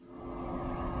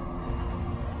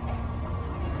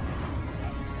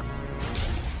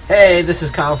Hey, this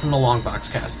is Kyle from the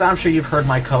Longbox Cast. I'm sure you've heard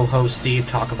my co-host Steve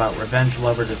talk about Revenge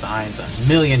Lover designs a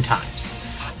million times.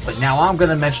 But now I'm going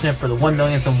to mention it for the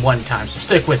 1,000,001th time, so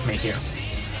stick with me here.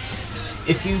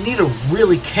 If you need a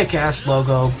really kick-ass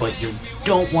logo, but you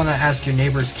don't want to ask your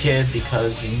neighbor's kid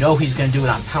because you know he's going to do it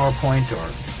on PowerPoint or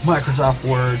Microsoft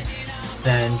Word,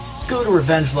 then go to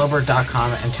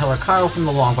RevengeLover.com and tell her Kyle from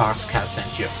the Longbox Cast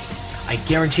sent you. I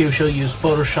guarantee you she'll use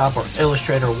Photoshop or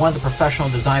Illustrator or one of the professional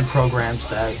design programs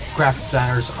that graphic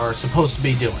designers are supposed to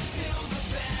be doing.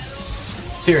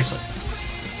 Seriously,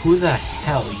 who the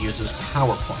hell uses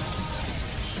PowerPoint?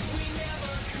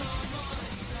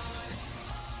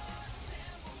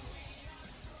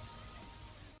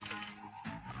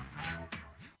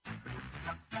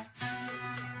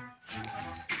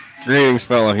 Greetings,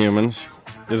 fellow humans.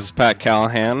 This is Pat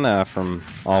Callahan from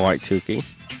All White Tukey.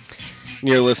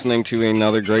 You're listening to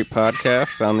another great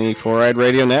podcast on the Four Eyed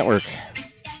Radio Network.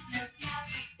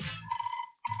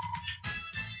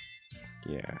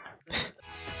 Yeah.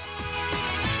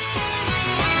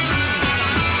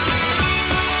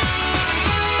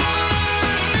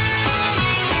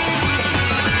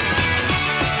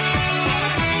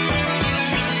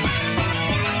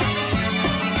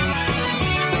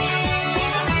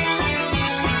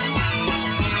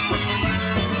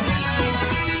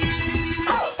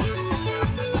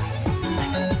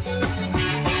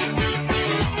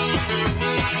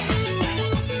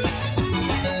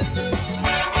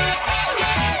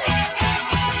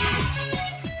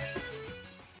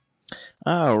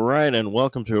 All right, and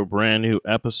welcome to a brand new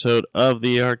episode of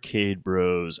the Arcade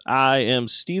Bros. I am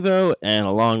Steve-O, and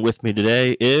along with me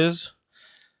today is...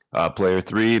 Player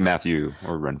 3, Matthew,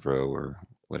 or Renfro, or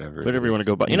whatever. Whatever you want to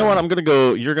go by. You know what,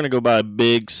 you're going to go by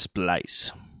Big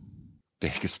Splice.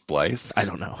 Big Splice? I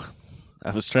don't know. I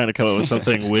was trying to come up with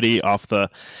something witty off the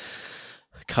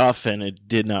cuff, and it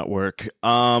did not work.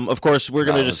 Of course, we're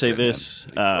going to just say this.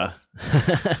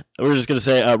 We're just going to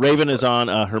say Raven is on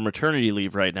her maternity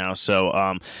leave right now,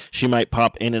 so she might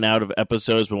pop in and out of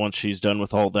episodes, but once she's done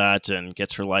with all that and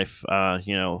gets her life,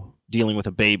 dealing with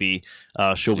a baby,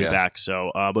 she'll be back.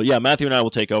 So, but yeah, Matthew and I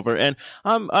will take over, and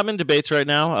I'm in debates right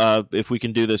now. If we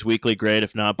can do this weekly, great.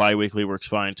 If not, bi-weekly works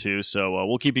fine too. So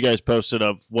we'll keep you guys posted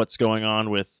of what's going on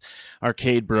with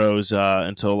Arcade Bros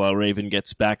until Raven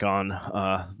gets back on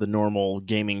the normal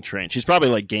gaming train. She's probably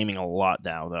like gaming a lot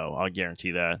now, though. I'll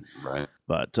guarantee that. Right.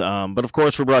 But of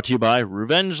course, we're brought to you by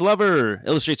Revenge Lover.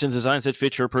 Illustrates and designs that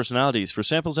fit your personalities. For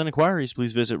samples and inquiries,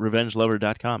 please visit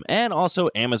RevengeLover.com and also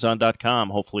Amazon.com.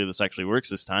 Hopefully this actually works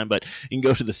this time, but you can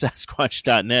go to the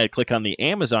Sasquatch.net, click on the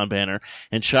Amazon banner,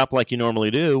 and shop like you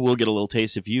normally do. We'll get a little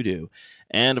taste if you do.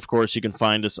 And, of course, you can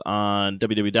find us on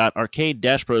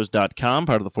www.arcade-bros.com,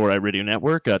 part of the 4i Radio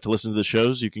Network. To listen to the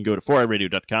shows, you can go to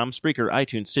 4iRadio.com, Spreaker,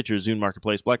 iTunes, Stitcher, Zune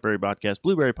Marketplace, BlackBerry Podcast,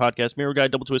 Blueberry Podcast, Mirror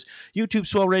Guide, Double Twist, YouTube,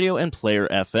 Swell Radio, and Player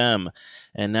FM.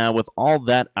 And now, with all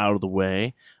that out of the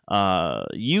way,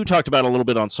 you talked about it a little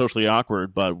bit on Socially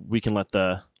Awkward, but we can let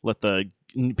the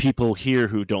people here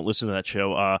who don't listen to that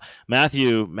show.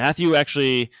 Matthew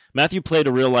played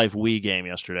a real-life Wii game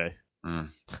yesterday.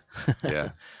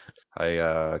 Yeah.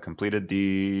 I completed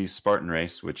the Spartan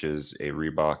race, which is a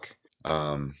Reebok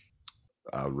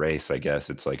race, I guess.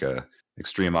 It's like a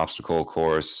extreme obstacle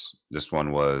course. This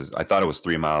one I thought it was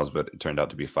 3 miles, but it turned out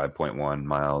to be 5.1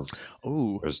 miles.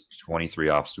 Ooh. There's 23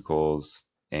 obstacles,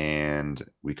 and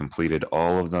we completed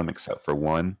all of them except for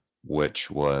one, which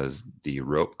was the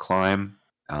rope climb.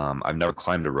 I've never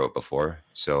climbed a rope before,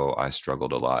 so I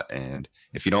struggled a lot. And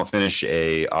if you don't finish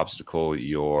a obstacle,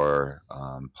 your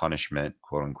punishment,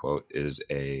 quote unquote, is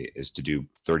to do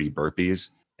 30 burpees.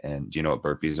 And do you know what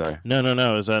burpees are? No.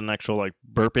 Is that an actual like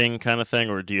burping kind of thing,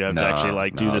 or do you have to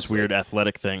actually do this weird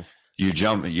athletic thing? You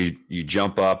jump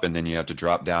up, and then you have to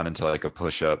drop down into like a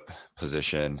push-up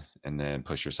position, and then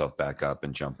push yourself back up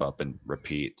and jump up and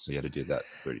repeat. So you had to do that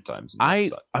 30 times.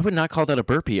 I would not call that a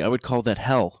burpee. I would call that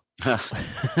hell. Yeah,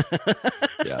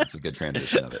 it's a good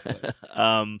transition of it.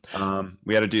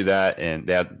 We had to do that, and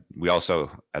we also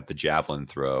at the javelin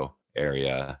throw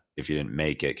area. If you didn't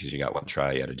make it because you got one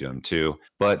try, you had to do them too.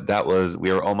 But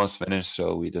we were almost finished,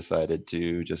 so we decided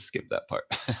to just skip that part.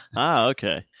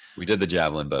 Okay. We did the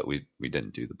javelin, but we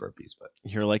didn't do the burpees. But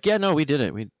you're like, yeah, no, we did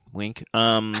it. We wink.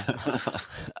 No,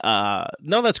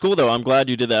 that's cool though. I'm glad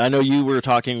you did that. I know you were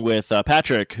talking with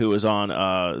Patrick, who was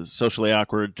on Socially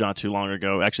Awkward not too long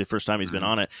ago. Actually, first time he's been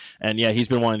on it, and yeah, he's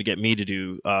been wanting to get me to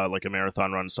do like a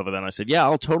marathon run and stuff like that. And I said, yeah,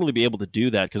 I'll totally be able to do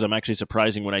that because I'm actually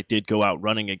surprising when I did go out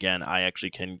running again. I actually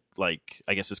can, like,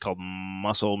 I guess it's called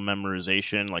muscle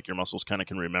memorization. Like your muscles kind of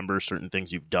can remember certain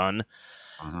things you've done.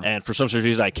 And for some sort of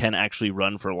reason, I can actually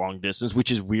run for a long distance,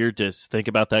 which is weird to think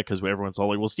about that because everyone's all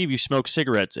like, well, Steve, you smoke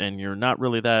cigarettes and you're not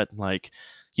really that, like,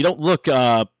 you don't look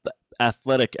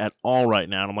athletic at all right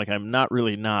now. And I'm like, I'm not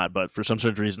really not, but for some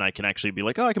sort of reason, I can actually be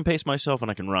like, oh, I can pace myself and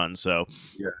I can run. So,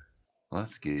 yeah, well,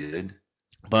 that's good.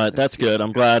 But that's good.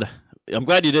 I'm glad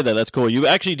you did that. That's cool. You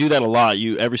actually do that a lot.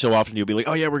 You every so often you'll be like,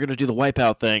 oh yeah, we're gonna do the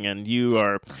wipeout thing, and you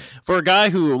are, for a guy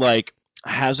who like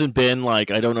hasn't been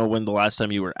like, I don't know when the last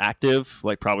time you were active,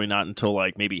 like probably not until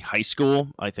like maybe high school.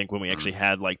 I think when we actually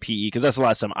had like PE, because that's the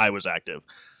last time I was active.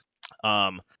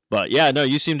 But yeah, no,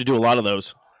 you seem to do a lot of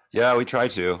those. Yeah, we try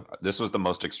to. This was the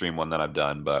most extreme one that I've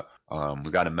done, but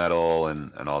we got a medal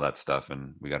and all that stuff,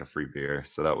 and we got a free beer,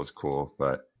 so that was cool.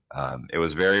 But it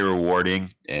was very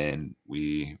rewarding, and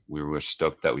we were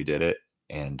stoked that we did it.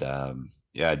 And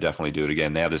yeah, I'd definitely do it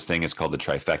again. They have this thing, it's called the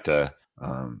trifecta.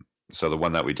 So the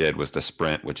one that we did was the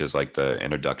sprint, which is like the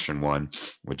introduction one,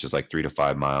 which is like 3 to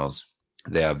 5 miles.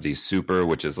 They have the super,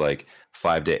 which is like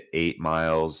 5 to 8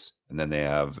 miles, and then they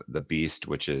have the beast,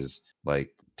 which is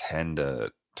like 10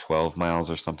 to 12 miles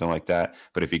or something like that.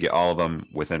 But if you get all of them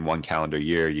within one calendar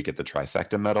year, you get the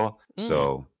trifecta medal.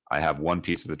 So I have one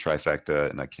piece of the trifecta,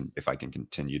 and if I can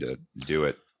continue to do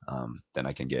it, then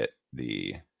I can get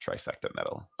the trifecta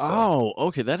medal. So. Oh,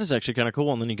 okay, that is actually kind of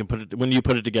cool. And then you can put it, when you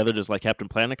put it together, does like Captain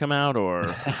Planet come out, or?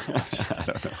 I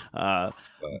don't know.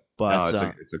 But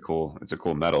no, it's a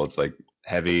cool medal. It's like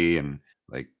heavy and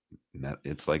like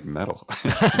it's like metal.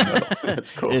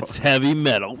 It's cool. It's heavy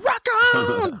metal. Rock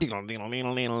on!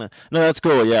 No, that's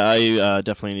cool. Yeah, I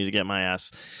definitely need to get my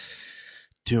ass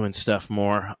doing stuff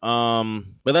more.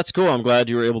 But that's cool. I'm glad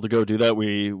you were able to go do that.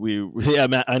 Yeah,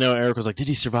 Matt, I know Eric was like, did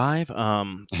he survive?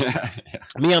 Yeah.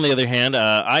 Me on the other hand,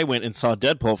 I went and saw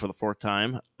Deadpool for the 4th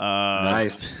time.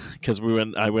 Nice. Because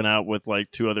I went out with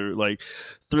like 3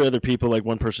 other people. Like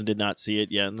one person did not see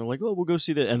it yet, and they're like, "Oh, we'll go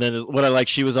see that." And then what I like,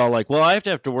 she was all like, "Well, I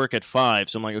have to work at 5."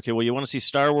 So I'm like, "Okay, well, you want to see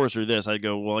Star Wars or this?" I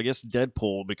go, "Well, I guess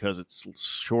Deadpool because it's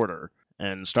shorter,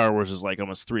 and Star Wars is like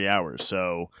almost 3 hours."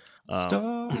 So.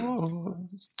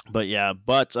 But yeah,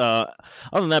 other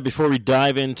than that, before we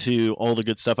dive into all the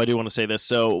good stuff, I do want to say this.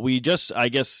 So I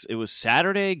guess it was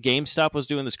Saturday, GameStop was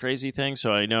doing this crazy thing.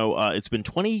 So I know it's been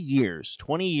 20 years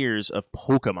of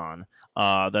Pokemon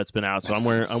that's been out. So I'm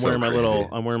wearing my little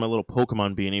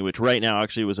Pokemon beanie, which right now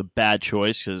actually was a bad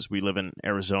choice because we live in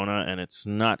Arizona and it's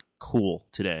not cool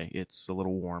today. It's a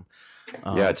little warm.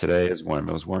 Yeah, today is warm.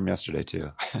 It was warm yesterday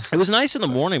too. It was nice in the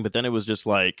morning, but then it was just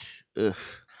like, ugh.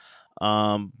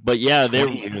 But yeah,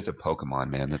 20 years of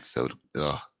Pokemon, man. That's so.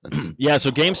 Yeah,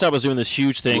 so GameStop was doing this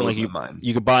huge thing. Like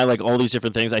you could buy like all these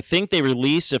different things. I think they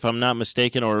released, if I'm not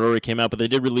mistaken, or it already came out, but they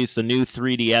did release the new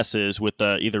 3DSs with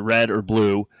either red or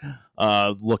blue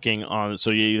looking on. So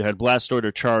you either had Blastoise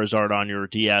or Charizard on your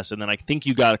DS, and then I think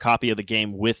you got a copy of the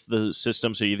game with the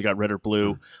system, so you either got red or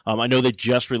blue. I know they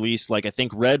just released like I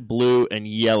think red, blue, and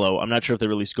yellow. I'm not sure if they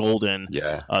released gold and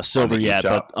silver yet,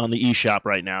 but on the eShop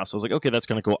right now. So I was like, okay, that's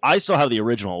kind of cool. I still have the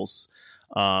originals.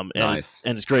 Nice.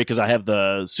 And it's great because I have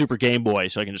the Super Game Boy,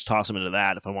 so I can just toss them into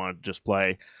that if I want to just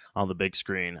play on the big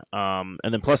screen. And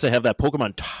then plus they have that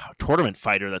Pokemon Tournament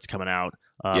Fighter that's coming out.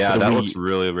 Yeah, that looks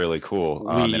really, really cool.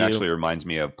 It actually reminds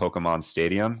me of Pokemon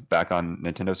Stadium back on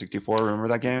Nintendo 64. Remember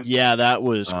that game? Yeah, that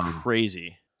was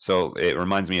crazy. So it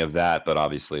reminds me of that, but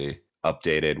obviously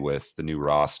updated with the new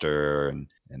roster and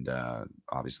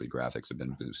obviously graphics have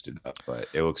been boosted up, but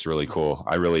it looks really cool.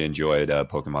 I really enjoyed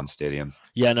Pokemon Stadium.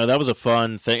 Yeah, no, that was a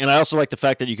fun thing, and I also like the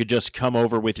fact that you could just come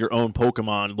over with your own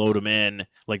Pokemon, load them in,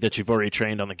 like that you've already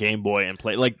trained on the Game Boy and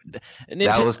play. Like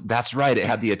that's right. It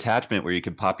had the attachment where you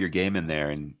could pop your game in there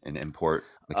and import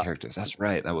the characters. That's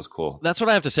right. That was cool. That's what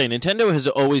I have to say. Nintendo has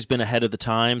always been ahead of the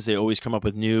times. They always come up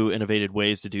with new, innovative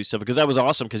ways to do stuff. Because that was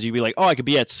awesome. Because you'd be like, oh, I could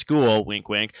be at school, wink,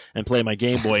 wink, and play my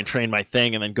Game Boy and train my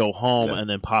thing, and then go home and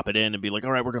then pop it in and be like,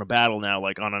 all right, we're gonna battle now,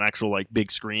 like on an actual like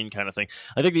big screen kind of thing.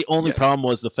 I think the only problem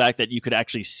was the fact that you could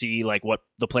actually see like what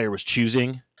the player was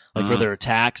choosing, like for their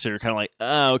attacks, or kind of like,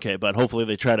 oh, okay. But hopefully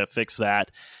they try to fix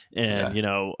that, and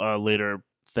later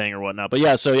thing or whatnot.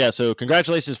 But so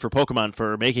congratulations for Pokemon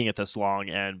for making it this long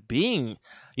and being,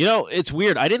 it's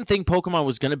weird. I didn't think Pokemon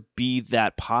was going to be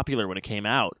that popular when it came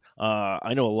out.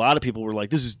 I know a lot of people were like,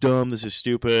 this is dumb, this is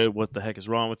stupid, what the heck is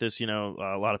wrong with this, a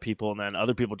lot of people, and then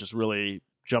other people just really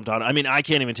jumped on. I mean, I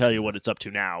can't even tell you what it's up to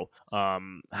now,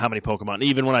 how many Pokemon.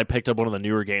 Even when I picked up one of the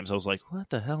newer games, I was like, what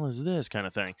the hell is this kind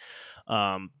of thing?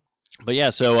 But yeah,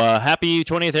 so happy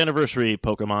 20th anniversary,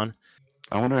 Pokemon.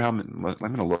 I wonder I'm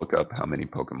going to look up how many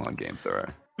Pokemon games there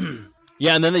are.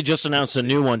 Yeah, and then they just announced a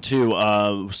new one too,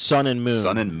 Sun and Moon.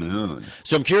 Sun and Moon.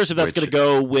 So I'm curious if that's going to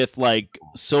go with like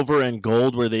Silver and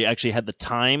Gold, where they actually had the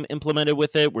time implemented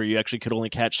with it, where you actually could only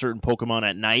catch certain Pokemon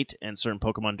at night and certain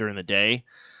Pokemon during the day.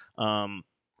 I'm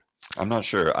not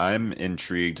sure. I'm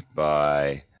intrigued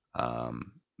by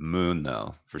Moon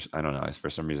though. I don't know. For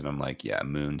some reason, I'm like, yeah,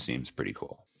 Moon seems pretty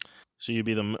cool. So you'd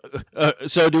be the.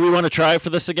 So do we want to try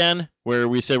for this again, where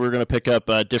we say we're going to pick up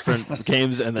different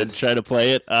games and then try to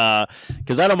play it?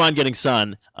 Because I don't mind getting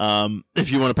Sun.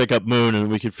 If you want to pick up Moon,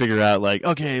 and we could figure out like,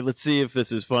 okay, let's see if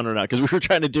this is fun or not. Because we were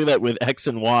trying to do that with X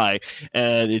and Y,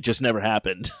 and it just never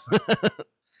happened.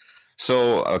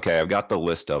 So okay, I've got the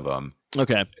list of them.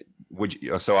 Okay.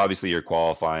 So obviously you're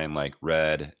qualifying like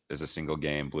Red is a single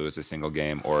game, Blue is a single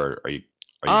game, or are you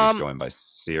just going by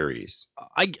series?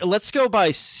 Let's go by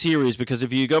series, because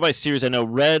if you go by series, I know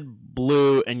Red,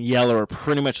 Blue, and Yellow are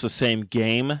pretty much the same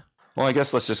game. Well, I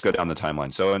guess let's just go down the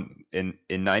timeline. So in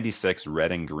 96,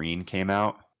 Red and Green came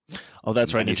out. Oh,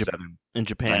 that's right. In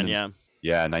Japan, yeah.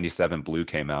 Yeah, 97, Blue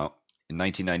came out. In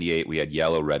 1998, we had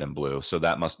Yellow, Red, and Blue. So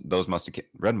those must have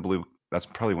Red and Blue. That's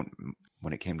probably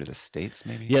when it came to the States,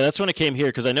 maybe? Yeah, that's when it came here,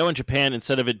 because I know in Japan,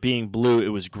 instead of it being blue, it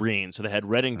was green. So they had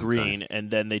red and green, and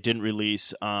then they didn't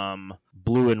release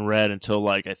blue and red until,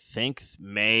 like, I think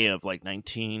May of, like,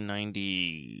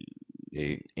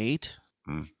 1998?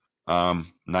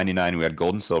 99, we had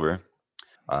Gold and Silver.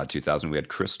 2000, we had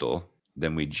Crystal.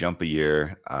 Then we jump a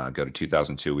year, go to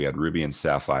 2002, we had Ruby and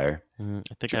Sapphire. I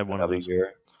think I have one of those.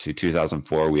 Year. To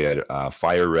 2004, we had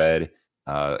Fire Red,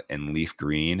 and Leaf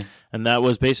Green. And that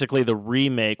was basically the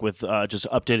remake with just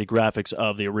updated graphics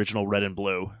of the original Red and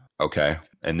Blue. Okay.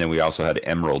 And then we also had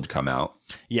Emerald come out.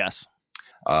 Yes.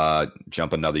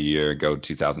 Jump another year, go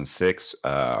 2006.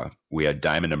 We had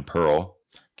Diamond and Pearl.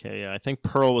 Okay, yeah. I think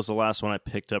Pearl was the last one I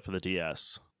picked up for the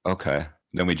DS. Okay.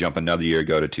 Then we jump another year,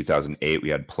 go to 2008. We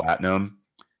had Platinum.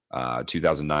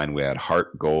 2009, we had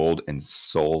Heart Gold and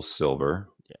Soul Silver.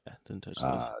 Yeah, didn't touch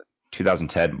those.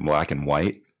 2010, Black and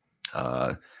White.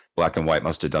 Black and White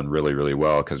must have done really, really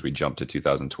well, because we jumped to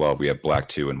 2012. We have Black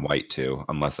 2 and White 2,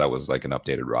 unless that was like an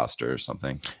updated roster or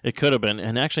something. It could have been.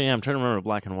 And actually, yeah, I'm trying to remember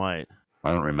Black and White.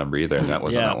 I don't remember either, and that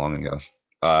wasn't that long ago.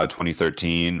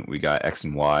 2013, we got X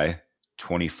and Y.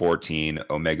 2014,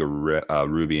 Omega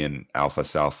Ruby and Alpha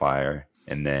Sapphire.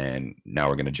 And then now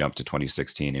we're going to jump to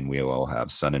 2016, and we will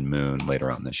have Sun and Moon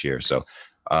later on this year. So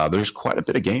there's quite a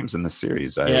bit of games in this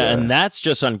series. And that's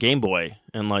just on Game Boy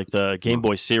and like the Game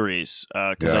Boy series.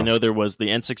 Because I know there was the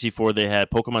N64, they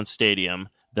had Pokemon Stadium,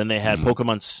 then they had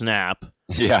Pokemon Snap.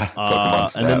 Yeah,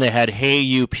 Pokemon Snap. And then they had Hey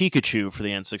You Pikachu for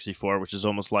the N64, which is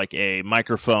almost like a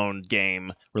microphone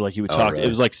game where like you would talk. Really? It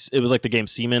was like the game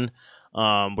Seaman,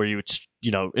 where you would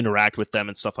interact with them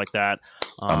and stuff like that.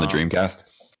 On the Dreamcast.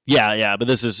 Yeah, but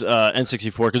this is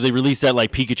N64, because they released that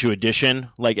like Pikachu edition,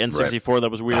 like N64. Right.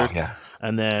 That was weird. Oh, yeah.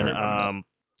 And then I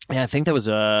think that was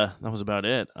about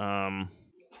it. I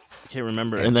can't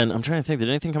remember. And then I'm trying to think, did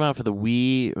anything come out for the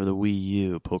Wii or the Wii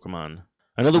U Pokemon?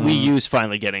 I know the Wii U's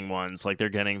finally getting ones. Like they're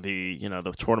getting the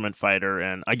the tournament fighter,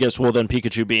 and I guess then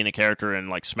Pikachu being a character in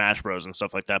like Smash Bros and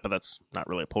stuff like that. But that's not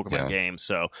really a Pokemon game.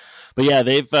 So, but yeah,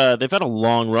 they've had a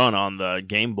long run on the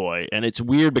Game Boy, and it's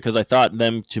weird because I thought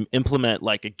them to implement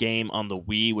like a game on the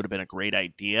Wii would have been a great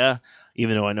idea.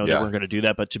 Even though I know they weren't going to do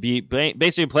that, but to be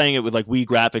basically playing it with like Wii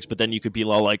graphics, but then you could be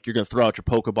all like you're going to throw out your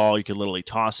Pokeball, you could literally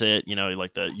toss it,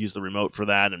 like use the remote for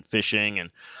that, and fishing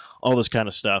and all this kind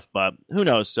of stuff. But who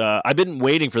knows? I've been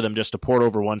waiting for them just to port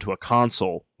over one to a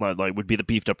console, like would be the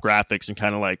beefed up graphics and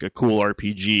kind of like a cool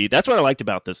RPG. That's what I liked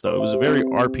about this, though. It was a very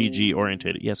RPG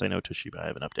oriented. Yes, I know, Toshiba. I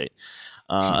have an update.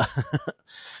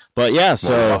 But yeah,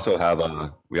 so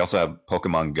we also have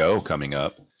Pokemon Go coming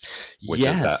up, which is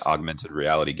that augmented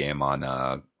reality game on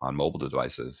mobile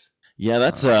devices. Yeah,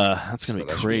 that's gonna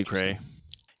be cray.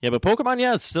 Yeah, but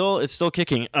Pokemon, it's still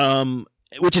kicking.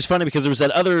 Which is funny because there was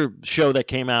that other show that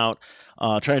came out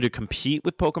trying to compete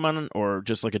with Pokemon, or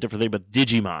just like a different thing, but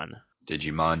Digimon,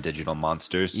 Digital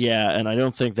Monsters. Yeah, and I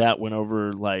don't think that went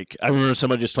over. Like, I remember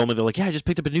somebody just told me, they're like, yeah, I just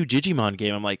picked up a new Digimon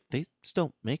game. I'm like, they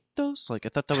still make those? Like, I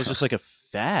thought that was just like a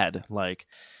fad. Like,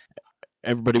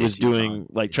 everybody was doing,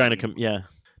 like, trying to come,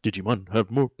 Digimon have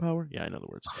more power. Yeah, I know the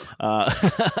words.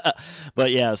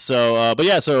 So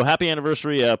happy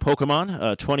anniversary,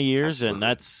 Pokemon, 20 years, Absolutely. And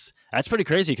that's pretty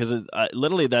crazy because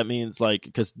literally that means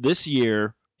because this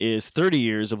year is 30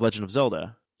 years of Legend of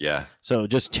Zelda. Yeah. So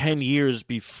just 10 years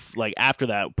after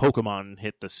that, Pokemon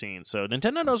hit the scene. So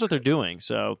Nintendo knows what they're doing.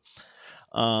 So,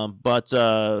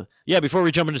 before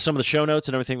we jump into some of the show notes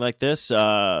and everything like this,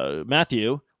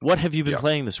 Matthew, what have you been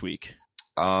playing this week?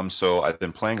 So I've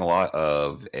been playing a lot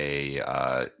of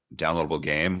a downloadable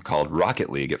game called Rocket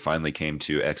League. It finally came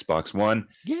to Xbox One,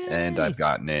 and Yay! I've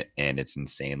gotten it, and it's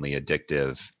insanely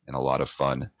addictive and a lot of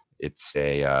fun. It's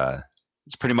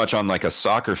pretty much on like a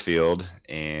soccer field,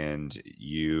 and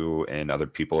you and other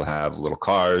people have little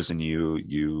cars, and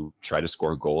you try to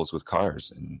score goals with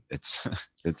cars, and it's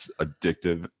it's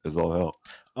addictive as all hell.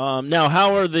 Now,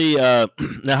 how are the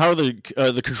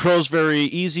controls? Very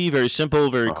easy, very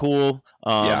simple, very cool.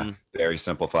 Yeah, very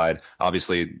simplified.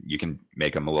 Obviously, you can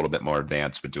make them a little bit more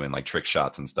advanced with doing like trick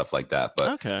shots and stuff like that.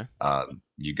 But okay.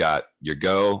 You got your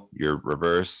go, your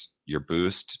reverse, your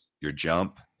boost, your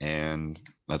jump, and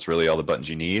that's really all the buttons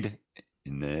you need.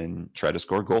 And then try to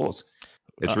score goals.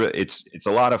 It's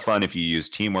a lot of fun if you use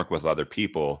teamwork with other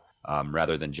people.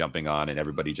 Rather than jumping on and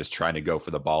everybody just trying to go for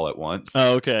the ball at once.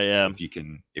 Oh, okay, yeah. If you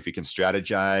can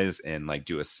strategize and like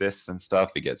do assists and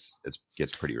stuff, it gets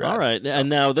pretty rad. All right, and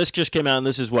now this just came out, and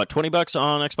this is what, $20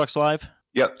 on Xbox Live?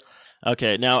 Yep.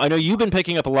 Okay, now I know you've been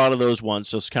picking up a lot of those ones,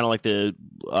 so it's kind of like the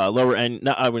lower end.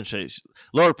 No, I wouldn't say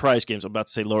lower price games. I'm about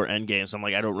to say lower end games. I'm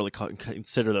like, I don't really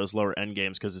consider those lower end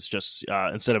games because it's just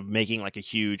instead of making like a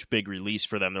huge big release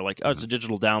for them, they're like, oh, it's a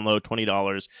digital download,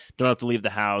 $20. Don't have to leave the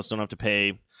house. Don't have to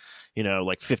pay,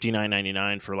 like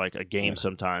 $59.99 for like a game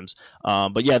sometimes.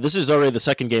 But yeah, this is already the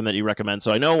second game that you recommend.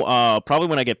 So I know probably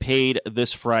when I get paid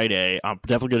this Friday, I'm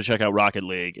definitely going to check out Rocket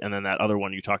League, and then that other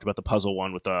one you talked about, the puzzle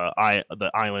one with the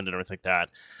island and everything like that.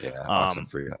 Yeah, awesome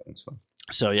for you. That one's fun.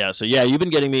 So yeah, you've been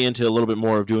getting me into a little bit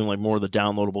more of doing like more of the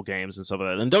downloadable games and stuff like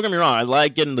that. And don't get me wrong, I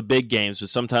like getting the big games, but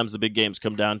sometimes the big games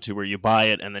come down to where you buy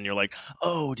it and then you're like,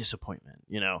 oh, disappointment,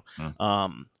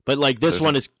 But like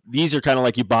these are kind of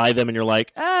like you buy them and you're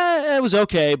like, it was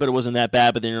okay, but it wasn't that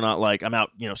bad. But then you're not like, I'm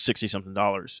out, $60 something.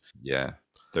 Yeah,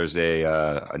 there's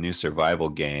a new survival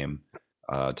game,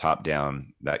 top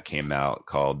down, that came out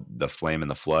called The Flame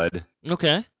and the Flood.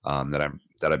 Okay.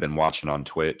 That I've been watching on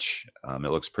Twitch.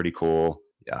 It looks pretty cool.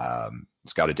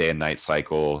 It's got a day and night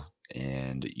cycle,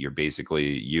 and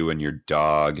you and your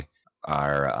dog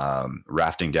are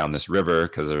rafting down this river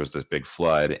because there was this big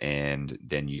flood, and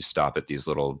then you stop at these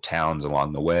little towns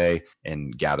along the way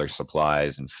and gather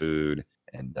supplies and food,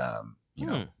 and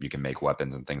you can make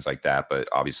weapons and things like that. But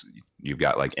obviously you've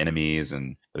got like enemies,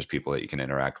 and there's people that you can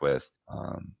interact with.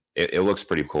 It looks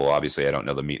pretty cool. Obviously, I don't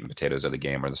know the meat and potatoes of the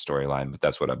game or the storyline, but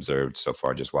that's what I've observed so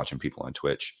far just watching people on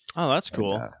Twitch. Oh, that's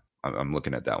cool. And, I'm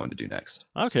looking at that one to do next.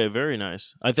 Okay, very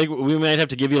nice. I think we might have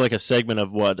to give you like a segment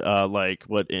of what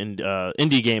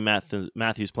indie game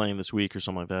Matthew's playing this week or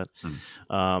something like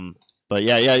that. But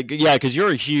yeah, because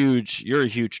you're a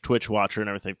huge Twitch watcher and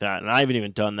everything like that, and I haven't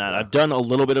even done that. I've done a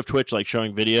little bit of Twitch, like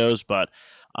showing videos, but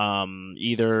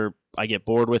either I get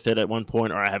bored with it at one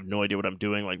point, or I have no idea what I'm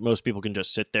doing. Like most people can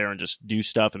just sit there and just do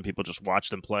stuff, and people just watch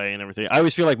them play and everything. I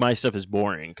always feel like my stuff is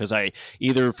boring because I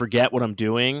either forget what I'm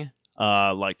doing,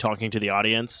 like talking to the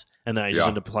audience, and then I just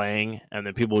end up playing, and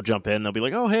then people will jump in. They'll be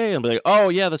like, "Oh, hey," and I'll be like, "Oh,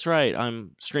 yeah, that's right.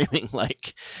 I'm streaming."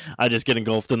 Like I just get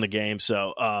engulfed in the game.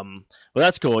 So, but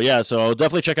that's cool. Yeah, so I'll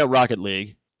definitely check out Rocket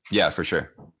League. Yeah, for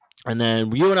sure. And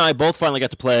then you and I both finally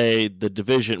got to play the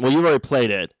Division. Well, you already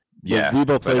played it. Yeah, we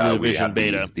both played the Division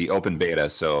beta. The open beta.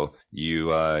 So you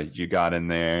got in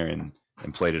there and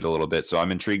played it a little bit. So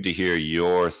I'm intrigued to hear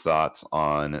your thoughts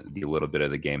on the little bit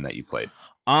of the game that you played.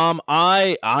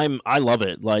 I love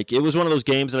it. Like it was one of those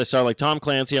games that I saw like Tom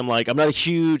Clancy. I'm like, I'm not a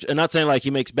huge, and not saying like he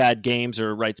makes bad games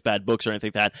or writes bad books or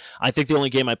anything like that. I think the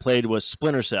only game I played was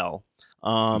Splinter Cell.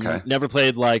 Never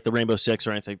played like the Rainbow Six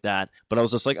or anything like that, but I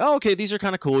was just like, oh, okay, these are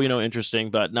kind of cool,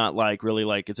 interesting, but not like really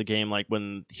like it's a game like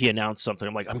when he announced something,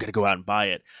 I'm like, I'm gonna go out and buy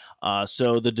it.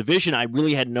 So the Division, I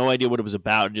really had no idea what it was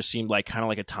about. It just seemed like kind of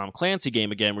like a Tom Clancy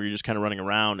game again, where you're just kind of running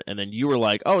around, and then you were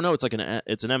like, oh no, it's an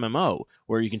MMO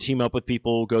where you can team up with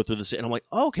people, go through this, and I'm like,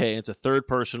 okay, it's a third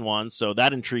person one, so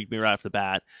that intrigued me right off the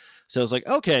bat. So I was like,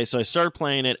 okay. So I started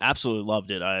playing it. Absolutely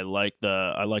loved it. I like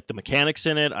the mechanics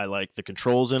in it. I like the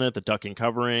controls in it, the ducking,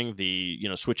 covering, the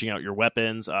switching out your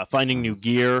weapons, finding new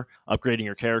gear, upgrading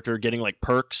your character, getting like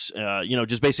perks.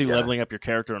 Just basically leveling up your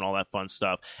character and all that fun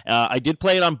stuff. I did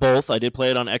play it on both. I did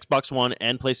play it on Xbox One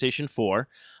and PlayStation 4.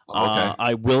 Okay.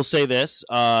 I will say this: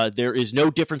 there is no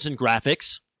difference in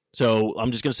graphics. So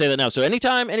I'm just going to say that now. So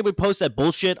anytime anybody posts that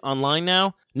bullshit online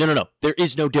now, No. There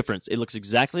is no difference. It looks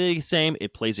exactly the same.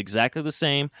 It plays exactly the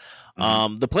same.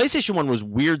 The PlayStation one was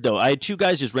weird though. I had two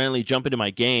guys just randomly jump into my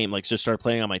game, like just start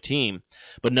playing on my team,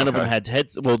 but none of them had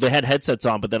heads. Well, they had headsets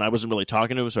on, but then I wasn't really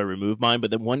talking to them, so I removed mine. But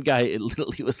then one guy, it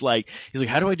literally was like, he's like,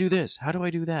 "How do I do this? How do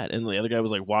I do that?" And the other guy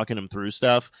was like walking him through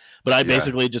stuff. But I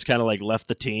basically just kind of like left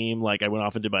the team. Like I went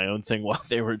off and did my own thing while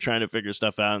they were trying to figure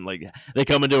stuff out. And like they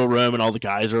come into a room and all the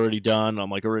guys are already done.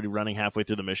 I'm like already running halfway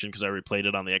through the mission because I replayed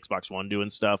it on the Xbox One doing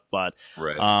stuff. But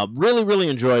really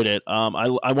enjoyed it.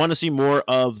 I want to see more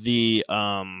of the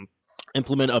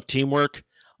implement of teamwork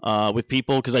with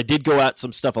people, because I did go at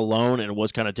some stuff alone and it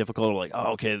was kind of difficult. Like,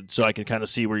 oh, okay, so I can kind of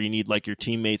see where you need like your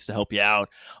teammates to help you out.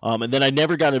 And then I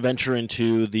never got to venture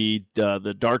into the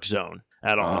dark zone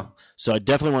at all. So I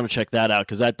definitely want to check that out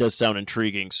because that does sound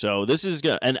intriguing. So this is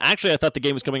good. And actually, I thought the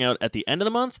game was coming out at the end of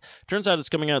the month. Turns out it's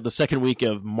coming out the second week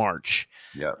of March.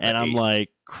 Yeah. And I'm like,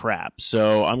 crap.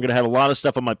 So I'm going to have a lot of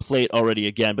stuff on my plate already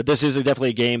again. But this is definitely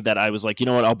a game that I was like, you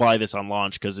know what, I'll buy this on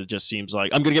launch because it just seems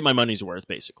like I'm going to get my money's worth,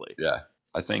 basically. Yeah.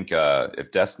 I think if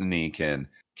Destiny can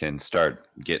start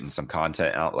getting some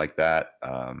content out like that,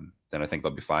 then I think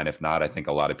they'll be fine. If not, I think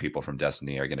a lot of people from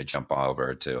Destiny are going to jump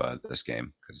over to this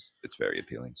game because it's very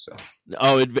appealing. So,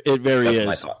 it very that's is.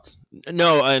 my thoughts.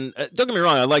 No, and don't get me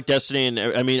wrong, I like Destiny, and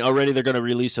I mean already they're going to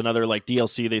release another like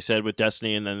DLC. They said with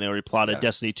Destiny, and then they already plotted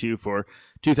Destiny 2 for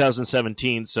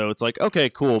 2017. So it's like, okay,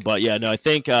 cool, but yeah, no, I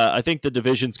think the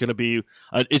Division's going to be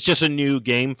it's just a new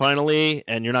game finally,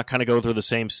 and you're not kind of going through the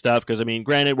same stuff because I mean,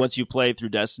 granted, once you play through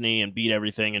Destiny and beat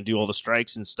everything and do all the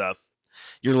strikes and stuff,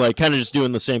 you're like kind of just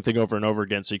doing the same thing over and over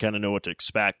again, so you kind of know what to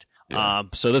expect. Yeah.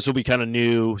 So this will be kind of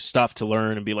new stuff to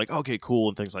learn and be like, okay, cool,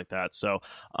 and things like that. So,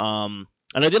 and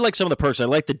I did like some of the perks. I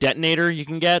like the detonator you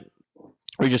can get,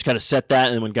 where you just kind of set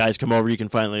that, and when guys come over, you can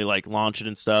finally like launch it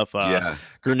and stuff.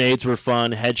 Grenades were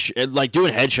fun. Like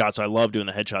doing headshots. I love doing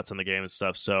the headshots in the game and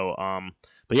stuff. So,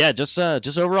 but yeah, just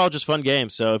overall, just fun game.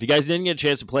 So if you guys didn't get a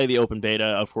chance to play the open beta,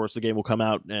 of course, the game will come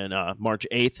out in March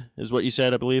 8th, is what you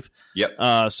said, I believe.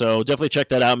 Yep. So definitely check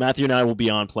that out. Matthew and I will be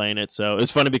on playing it. So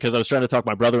it's funny because I was trying to talk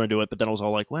my brother into it, but then I was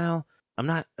all like, well,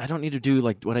 I don't need to do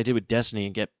like what I did with Destiny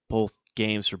and get both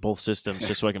games for both systems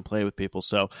just so I can play with people.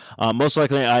 So most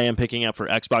likely I am picking up for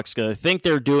Xbox because I think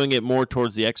they're doing it more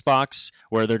towards the Xbox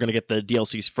where they're going to get the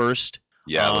DLCs first.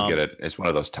 Yeah, they'll get it. It's one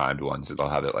of those timed ones that they'll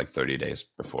have it like 30 days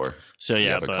before. So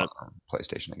yeah, but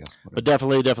PlayStation, I guess. Whatever. But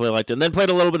definitely liked it. And then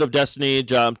played a little bit of Destiny,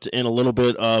 jumped in a little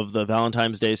bit of the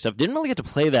Valentine's Day stuff. Didn't really get to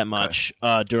play that much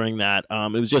during that.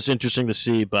 It was just interesting to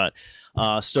see, but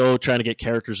still trying to get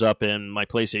characters up in my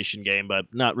PlayStation game, but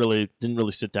didn't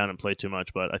really sit down and play too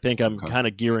much. But I think I'm kind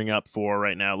of gearing up for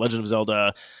right now. Legend of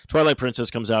Zelda Twilight Princess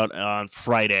comes out on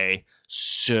Friday,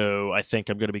 so I think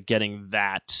I'm going to be getting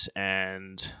that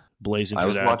and blazing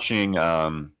through that. I was watching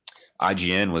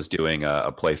IGN was doing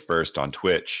a play first on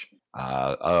Twitch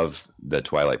of the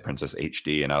Twilight Princess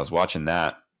HD, and I was watching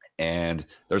that, and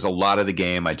there's a lot of the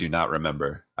game I do not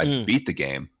remember. I beat the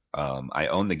game. I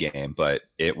own the game, but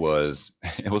it was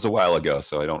a while ago,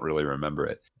 so I don't really remember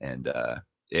it. And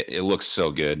it looks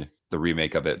so good. The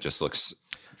remake of it just looks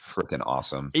freaking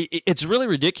awesome. It's really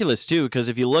ridiculous too, because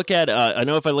if you look at, I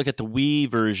know if I look at the Wii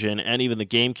version and even the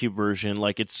GameCube version,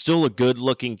 like it's still a good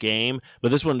looking game,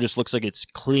 but this one just looks like it's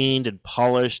cleaned and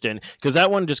polished, and because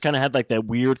that one just kind of had like that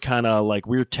weird kind of like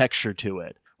weird texture to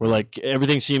it, where like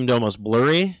everything seemed almost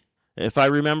blurry, if I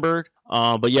remembered.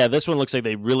 But yeah, this one looks like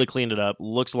they really cleaned it up.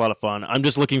 Looks a lot of fun. I'm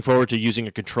just looking forward to using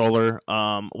a controller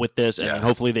with this, and then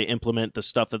hopefully they implement the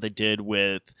stuff that they did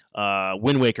with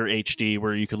Wind Waker HD,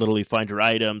 where you could literally find your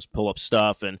items, pull up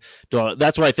stuff, and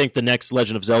that's why I think the next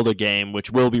Legend of Zelda game,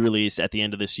 which will be released at the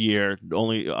end of this year,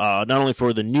 not only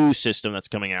for the new system that's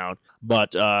coming out,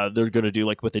 but they're going to do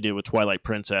like what they did with Twilight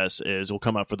Princess, is will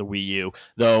come out for the Wii U.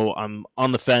 Though I'm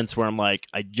on the fence where I'm like,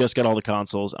 I just got all the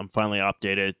consoles, I'm finally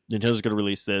updated. Nintendo's going to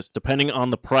release this. Depending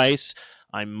on the price,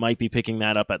 I might be picking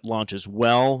that up at launch as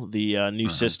well, the new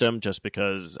system, just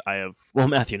because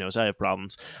Matthew knows I have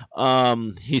problems.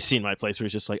 He's seen my place where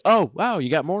he's just like, oh, wow,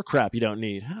 you got more crap you don't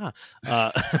need. Huh?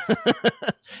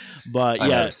 But I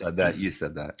yeah. never said that. You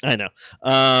said that. I know.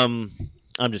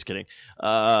 I'm just kidding.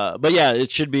 But yeah,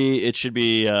 it's going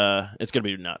to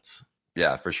be nuts.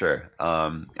 Yeah, for sure.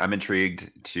 I'm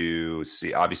intrigued to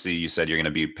see. Obviously, you said you're going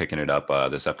to be picking it up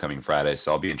this upcoming Friday,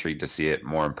 so I'll be intrigued to see it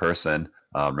more in person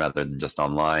rather than just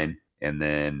online. And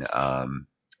then,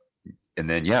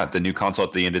 yeah, the new console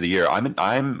at the end of the year.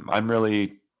 I'm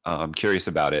really curious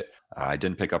about it. I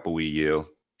didn't pick up a Wii U,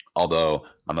 although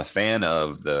I'm a fan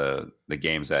of the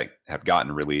games that have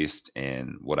gotten released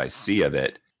and what I see of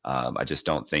it. I just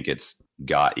don't think it's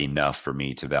got enough for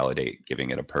me to validate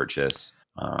giving it a purchase.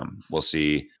 We'll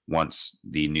see once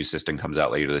the new system comes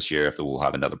out later this year if we'll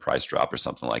have another price drop or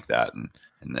something like that, and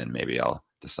then maybe I'll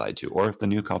decide to. Or if the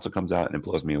new console comes out and it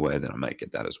blows me away, then I might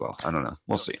get that as well. I don't know.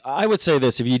 We'll see. I would say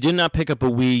this: if you did not pick up a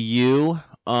Wii U,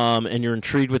 and you're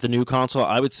intrigued with the new console,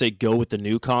 I would say go with the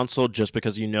new console just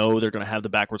because you know they're going to have the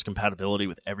backwards compatibility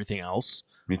with everything else.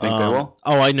 You think they will?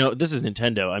 Oh, I know. This is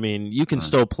Nintendo. I mean, you can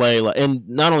still play, and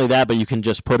not only that, but you can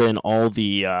just put in all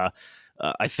the.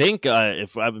 I think,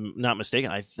 if I'm not mistaken,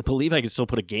 I believe I can still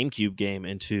put a GameCube game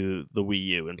into the Wii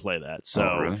U and play that.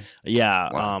 So, really?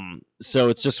 yeah. Wow. So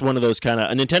it's just one of those kind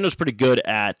of. Nintendo's pretty good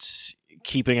at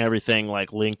keeping everything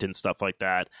like linked and stuff like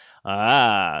that.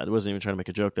 I wasn't even trying to make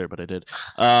a joke there, but I did.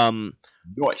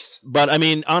 Nice. But I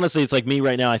mean, honestly, it's like me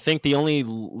right now. I think the only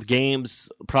games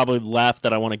probably left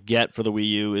that I want to get for the Wii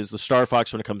U is the Star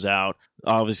Fox when it comes out.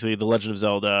 Obviously, The Legend of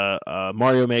Zelda,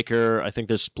 Mario Maker. I think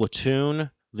there's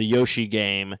Splatoon, the Yoshi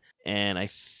game, and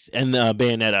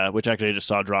Bayonetta, which actually I just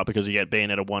saw drop because you get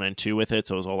Bayonetta 1 and 2 with it,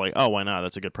 so it was all like, oh, why not?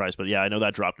 That's a good price. But yeah, I know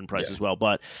that dropped in price as well.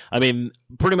 But I mean,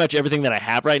 pretty much everything that I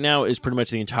have right now is pretty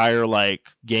much the entire like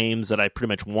games that I pretty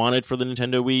much wanted for the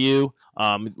Nintendo Wii U.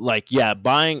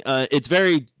 Buying it's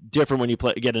very different when you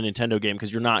get a Nintendo game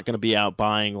because you're not going to be out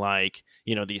buying like,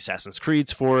 you know, the Assassin's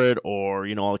Creeds for it or,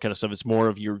 you know, all that kind of stuff. It's more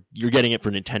of you're getting it for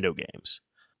Nintendo games.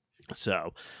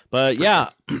 So, but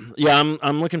yeah,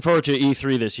 I'm looking forward to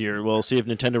E3 this year. We'll see if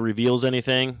Nintendo reveals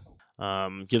anything,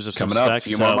 gives us Coming some up, specs. a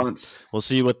few So more months. we'll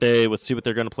see what they're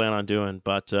going to plan on doing.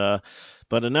 But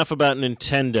enough about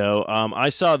Nintendo. I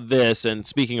saw this, and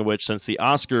speaking of which, since the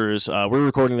Oscars, we're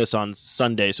recording this on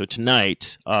Sunday, so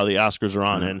tonight the Oscars are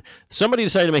on, and somebody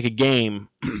decided to make a game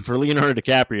for Leonardo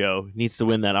DiCaprio. He needs to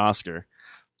win that Oscar.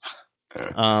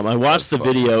 I watched the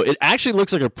video. It actually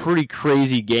looks like a pretty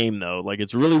crazy game, though. Like,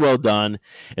 it's really well done.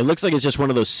 It looks like it's just one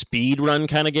of those speed run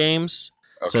kind of games.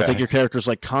 Okay. So I think your character's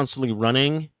like constantly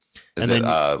running. Is it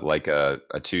like a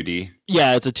 2D?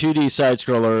 Yeah, it's a 2D side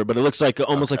scroller, but it looks like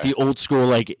almost like the old school,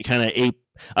 like kind of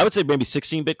I would say maybe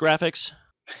 16-bit graphics.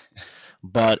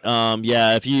 But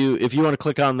if you want to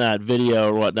click on that video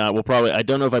or whatnot, we'll probably, I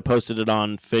don't know if I posted it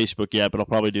on Facebook yet, but I'll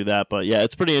probably do that. But yeah,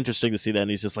 it's pretty interesting to see that. And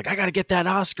he's just like, I got to get that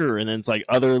Oscar. And then it's like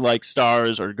other like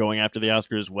stars are going after the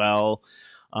Oscar as well.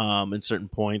 In certain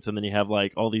points, and then you have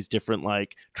like all these different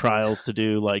like trials to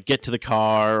do, like get to the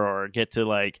car or get to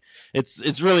like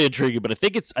it's really intriguing. But I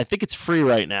think it's free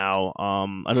right now.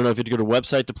 I don't know if you have to go to a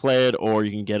website to play it or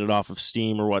you can get it off of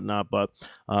Steam or whatnot. But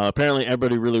apparently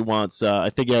everybody really wants. I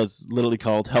think it's literally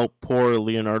called "Help Poor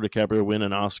Leonardo DiCaprio Win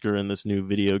an Oscar" in this new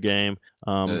video game.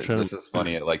 This is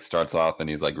funny. It like starts off and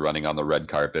he's like running on the red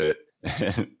carpet.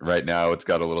 Right now it's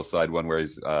got a little side one where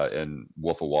he's in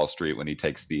Wolf of Wall Street when he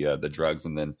takes the drugs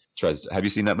and then tries to, have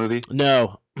you seen that movie?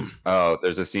 No. Oh,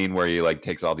 there's a scene where he like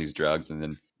takes all these drugs and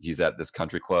then he's at this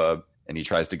country club and he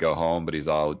tries to go home but he's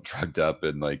all drugged up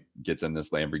and like gets in this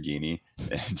Lamborghini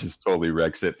and just totally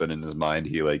wrecks it, but in his mind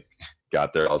he like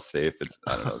got there all safe.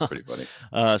 I don't know, it's pretty funny.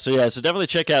 So definitely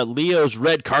check out Leo's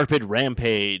Red Carpet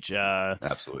Rampage.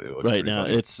 Absolutely, it right now,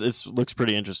 funny. it's looks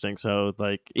pretty interesting. So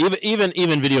like even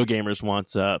video gamers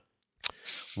want Leo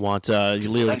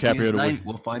DiCaprio to win.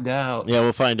 We'll find out. Yeah,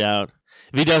 we'll find out.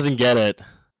 If he doesn't get it,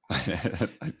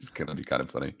 it's gonna be kind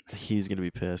of funny. He's gonna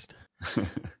be pissed.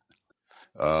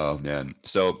 Oh man!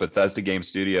 So Bethesda Game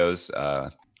Studios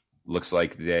looks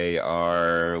like they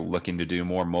are looking to do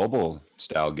more mobile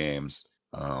style games.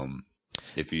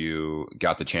 If you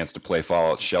got the chance to play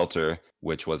Fallout Shelter,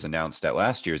 which was announced at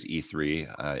last year's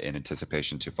E3 in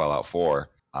anticipation to Fallout 4,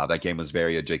 that game was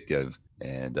very addictive,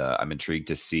 and I'm intrigued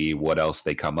to see what else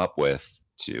they come up with.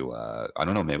 I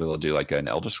don't know, maybe they'll do like an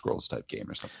Elder Scrolls type game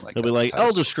or something like that. They'll be like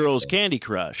Elder Scrolls Candy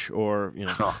Crush, or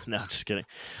no, I'm just kidding.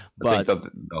 But I think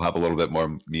they'll have a little bit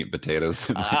more meat and potatoes.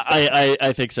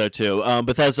 I think so too.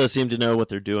 Bethesda seem to know what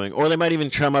they're doing, or they might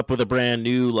even come up with a brand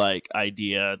new like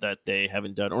idea that they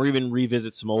haven't done, or even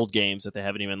revisit some old games that they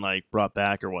haven't even like brought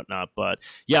back or whatnot. But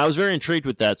yeah, I was very intrigued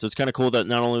with that. So it's kind of cool that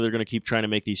not only they're going to keep trying to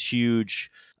make these huge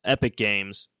epic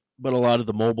games, but a lot of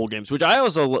the mobile games, which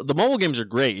the mobile games are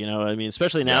great, you know, I mean,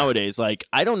 especially nowadays. Like,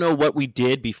 I don't know what we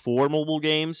did before mobile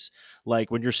games.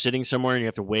 Like, when you're sitting somewhere and you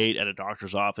have to wait at a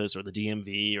doctor's office or the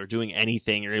DMV or doing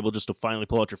anything, you're able just to finally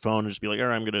pull out your phone and just be like, all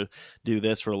right, I'm going to do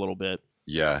this for a little bit.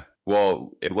 Yeah.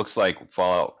 Well, it looks like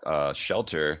Fallout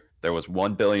Shelter, there was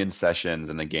 1 billion sessions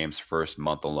in the game's first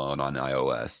month alone on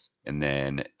iOS. And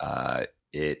then that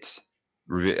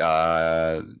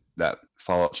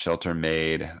Fallout Shelter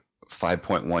made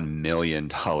 $5.1 million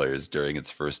during its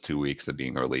first 2 weeks of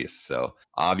being released. So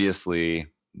obviously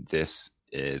this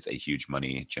is a huge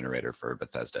money generator for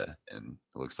Bethesda, and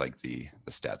it looks like the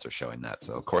stats are showing that.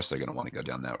 So of course they're going to want to go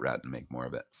down that route and make more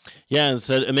of it. Yeah, and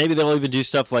so maybe they'll even do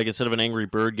stuff like instead of an Angry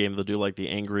Bird game, they'll do like the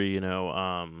angry,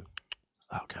 oh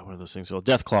god, what are those things called?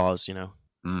 Death claws, So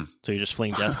you just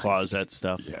fling death claws at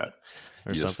stuff. Yeah.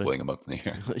 Or you something. Just fling them up in the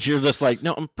air. You're just like,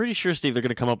 no, I'm pretty sure, Steve, they're going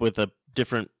to come up with a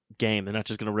different game. They're not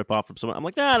just going to rip off from someone. I'm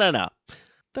like, no.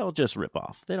 They'll just rip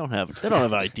off. They don't have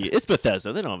ideas. It's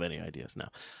Bethesda. They don't have any ideas. No,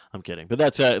 I'm kidding. But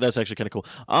that's actually kind of cool.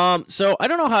 So I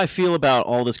don't know how I feel about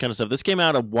all this kind of stuff. This came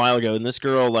out a while ago, and this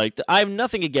girl, I have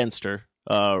nothing against her.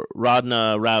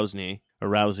 Rodna Rousey.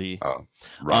 Oh,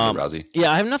 Ronda Rousey. Yeah,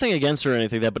 I have nothing against her or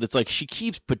anything like that, but it's like she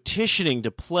keeps petitioning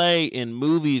to play in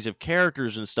movies of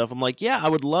characters and stuff. I'm like, yeah, I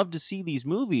would love to see these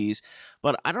movies,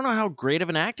 but I don't know how great of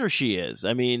an actor she is.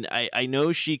 I mean, I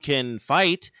know she can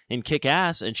fight and kick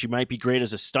ass, and she might be great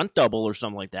as a stunt double or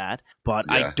something like that, but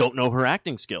yeah. I don't know her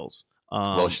acting skills.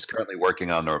 Well, she's currently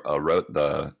working on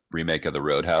the remake of the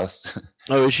Roadhouse.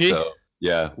 Oh, is she? So,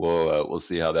 yeah, we'll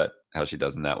see how she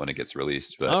does in that when it gets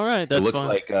released. But all right, that's it looks fine.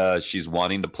 like she's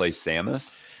wanting to play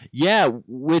Samus. Yeah,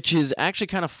 which is actually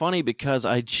kind of funny because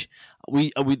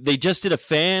they just did a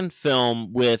fan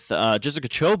film with Jessica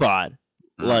Chobot,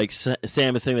 like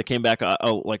Samus thing that came back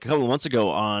like a couple of months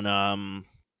ago on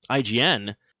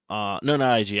IGN. No, not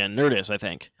IGN, Nerdist, I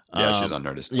think. Yeah, she's on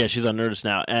Nerdist. Yeah, she's on Nerdist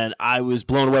now, and I was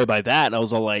blown away by that. I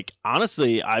was all like,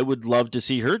 honestly, I would love to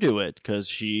see her do it because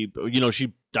she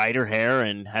dyed her hair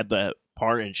and had the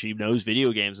part, and she knows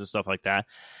video games and stuff like that.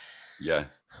 Yeah.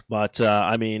 But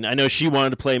I mean, I know she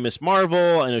wanted to play Miss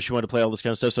Marvel. I know she wanted to play all this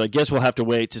kind of stuff. So I guess we'll have to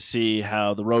wait to see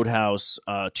how the Roadhouse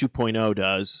 2.0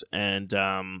 does and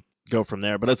go from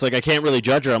there. But it's like I can't really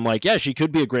judge her. I'm like, yeah, she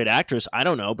could be a great actress. I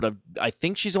don't know, but I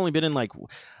think she's only been in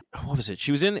what was it?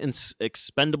 She was in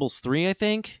Expendables 3, I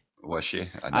think. Was she?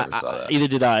 I never saw that. Either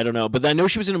did I. I don't know. But I know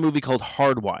she was in a movie called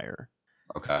Hardwire.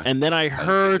 Okay. And then I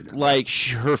heard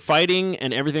her fighting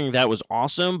and everything like that was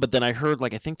awesome, but then I heard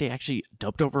I think they actually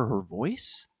dubbed over her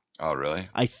voice. Oh, really?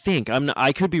 I think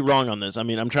I could be wrong on this. I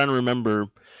mean, I'm trying to remember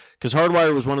because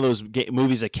Hardwire was one of those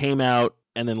movies that came out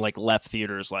and then left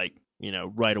theaters right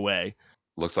away.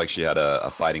 Looks like she had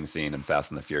a fighting scene in Fast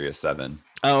and the Furious 7.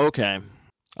 Oh, okay.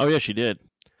 Oh yeah, she did.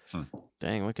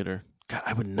 Dang, look at her. God,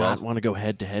 I would not want to go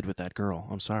head to head with that girl.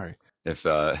 I'm sorry. If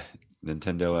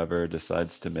Nintendo ever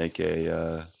decides to make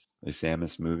a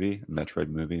Samus movie, a Metroid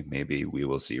movie, maybe we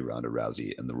will see Ronda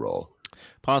Rousey in the role.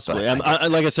 Possibly.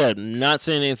 Like I said, not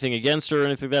saying anything against her or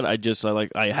anything like that.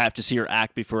 I have to see her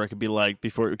act before I could be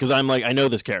because I'm like, I know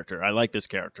this character. I like this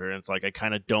character. And it's like, I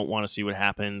kind of don't want to see what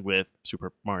happened with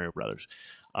Super Mario Brothers.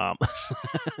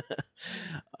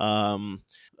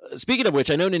 Speaking of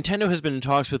which, I know Nintendo has been in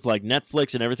talks with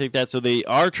Netflix and everything like that, so they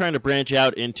are trying to branch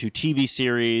out into TV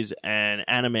series and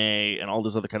anime and all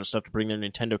this other kind of stuff to bring their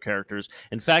Nintendo characters.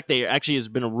 In fact, there actually has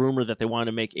been a rumor that they want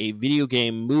to make a video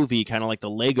game movie, kind of like the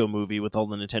Lego movie, with all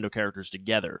the Nintendo characters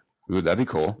together. Ooh, that'd be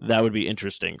cool. That would be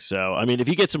interesting. So, I mean, if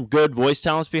you get some good voice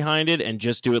talents behind it and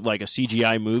just do it like a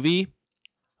CGI movie,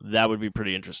 that would be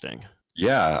pretty interesting.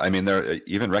 Yeah, I mean,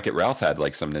 even Wreck-It Ralph had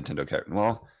some Nintendo characters.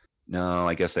 Well, no,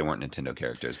 I guess they weren't Nintendo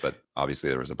characters, but obviously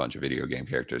there was a bunch of video game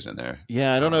characters in there.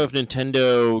 Yeah, I don't know if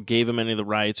Nintendo gave them any of the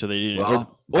rights or they didn't.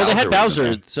 Well, they had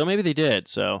Bowser, so maybe they did.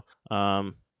 So,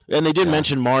 and they did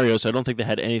mention Mario, so I don't think they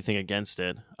had anything against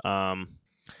it. And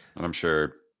I'm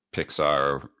sure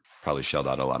Pixar probably shelled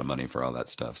out a lot of money for all that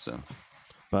stuff. So.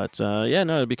 But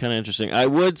it'd be kind of interesting. I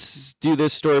would do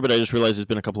this story, but I just realized it's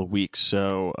been a couple of weeks.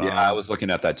 So yeah, I was looking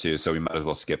at that too. So we might as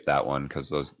well skip that one because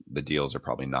the deals are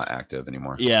probably not active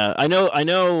anymore. Yeah, I know.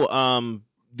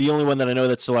 The only one that I know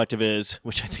that's still active is,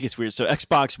 which I think is weird. So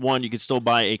Xbox One, you can still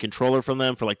buy a controller from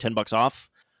them for $10 off.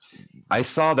 I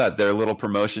saw their little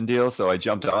promotion deal, so I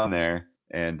jumped on there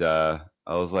and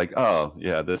I was like, oh,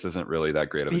 yeah, this isn't really that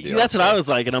great of a deal. That's what I was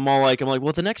like, and I'm like,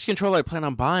 well, the next controller I plan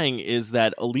on buying is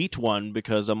that Elite one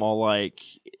because I'm all like,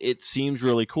 it seems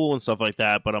really cool and stuff like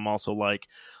that, but I'm also like,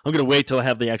 I'm going to wait till I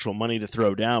have the actual money to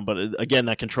throw down. But again,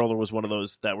 that controller was one of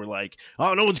those that were like,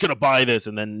 oh, no one's going to buy this,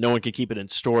 and then no one can keep it in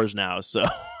stores now, so.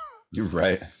 You're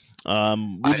right. I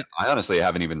honestly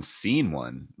haven't even seen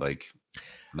one,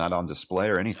 not on display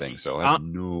or anything, so I have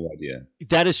no idea.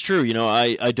 That is true.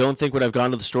 I don't think when I've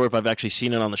gone to the store if I've actually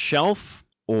seen it on the shelf,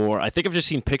 or I think I've just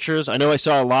seen pictures. I know I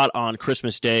saw a lot on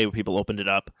Christmas Day when people opened it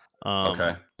up.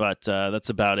 Okay. But that's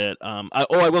about it.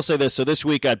 I will say this. So this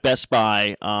week at Best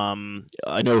Buy,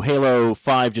 I know Halo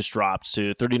 5 just dropped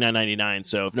to $39.99.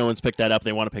 So if no one's picked that up,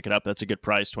 they want to pick it up. That's a good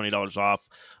price, $20 off.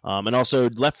 And also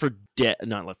Left 4 Dead,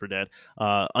 not Left 4 Dead,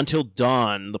 Until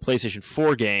Dawn, the PlayStation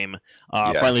 4 game,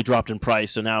 finally dropped in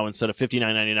price. So now instead of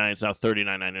 $59.99, it's now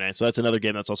 $39.99. So that's another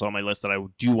game that's also on my list that I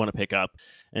do want to pick up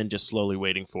and just slowly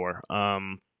waiting for.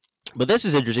 But this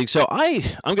is interesting. So I'm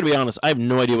going to be honest, I have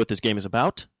no idea what this game is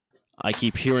about. I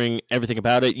keep hearing everything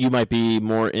about it. You might be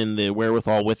more in the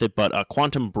wherewithal with it, but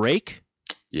Quantum Break?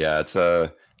 Yeah, it's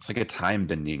like a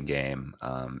time-bending game,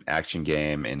 action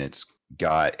game, and it's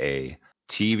got a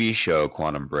TV show,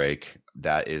 Quantum Break,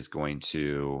 that is going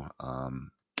to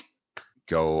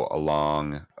go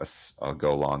alongside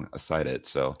it.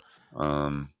 So,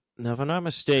 now, if I'm not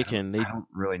mistaken, I don't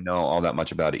really know all that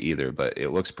much about it either, but it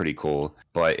looks pretty cool.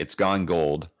 But it's gone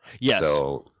gold. Yes.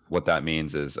 So what that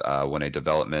means is when a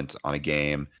development on a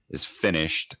game is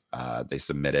finished, they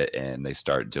submit it and they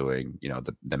start doing,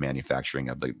 the manufacturing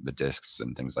of the discs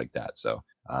and things like that. So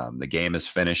the game is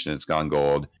finished and it's gone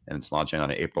gold, and it's launching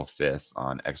on April 5th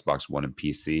on Xbox One and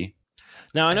PC.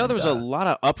 Now, I know there was a lot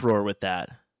of uproar with that.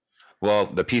 Well,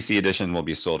 the PC edition will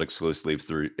be sold exclusively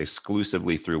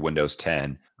through Windows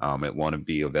 10. It won't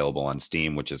be available on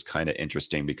Steam, which is kind of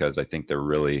interesting because I think they're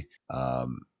really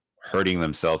hurting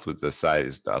themselves with the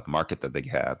size of market that they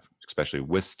have, especially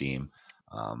with Steam.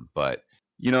 But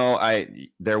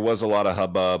there was a lot of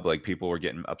hubbub. Like, people were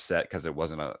getting upset because it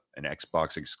wasn't an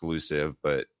Xbox exclusive,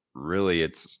 but really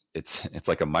it's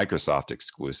like a Microsoft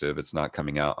exclusive. It's not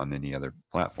coming out on any other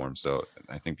platform. So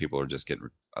I think people are just getting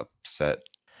upset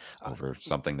over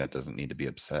something that doesn't need to be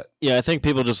upset. Yeah, I think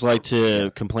people just like to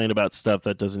complain about stuff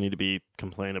that doesn't need to be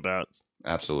complained about.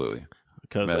 Absolutely.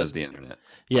 Because Meta's the internet.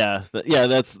 Yeah,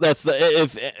 that's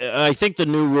if I think the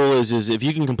new rule is if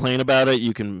you can complain about it,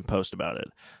 you can post about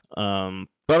it.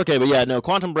 But yeah, no,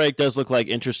 Quantum Break does look like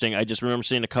interesting. I just remember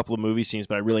seeing a couple of movie scenes,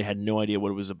 but I really had no idea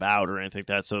what it was about or anything like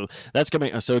that. So that's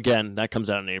coming. So again, that comes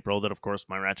out in April. That, of course,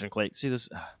 my Ratchet and Clank. See this?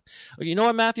 You know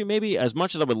what, Matthew? Maybe as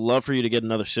much as I would love for you to get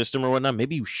another system or whatnot,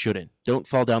 maybe you shouldn't. Don't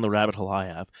fall down the rabbit hole I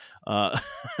have.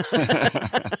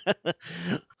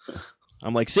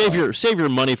 I'm like, save your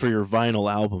money for your vinyl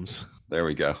albums. There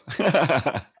we go.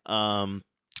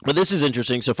 But this is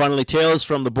interesting. So finally, Tales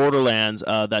from the Borderlands,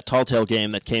 that Telltale game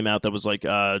that came out that was like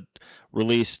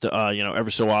released,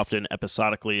 ever so often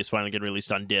episodically, is finally getting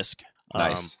released on disc.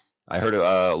 Nice. I heard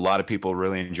a lot of people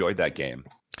really enjoyed that game.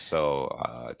 So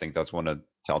I think that's one of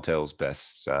Telltale's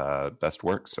best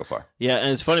work so far. Yeah, and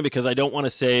it's funny because I don't want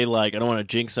to say, like, I don't want to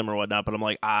jinx them or whatnot, but I'm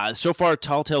like, so far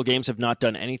Telltale games have not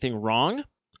done anything wrong.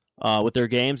 With their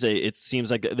games, it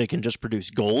seems like they can just produce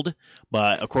gold.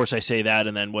 But of course, I say that,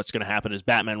 and then what's going to happen is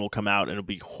Batman will come out and it'll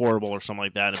be horrible or something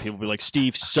like that, and people will be like,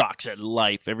 Steve sucks at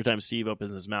life. Every time Steve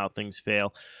opens his mouth, things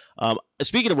fail.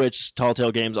 Speaking of which,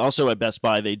 Telltale Games also at Best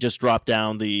Buy, they just dropped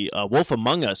down the Wolf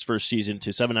Among Us first season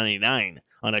to $7.99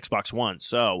 on Xbox One.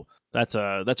 So that's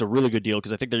a really good deal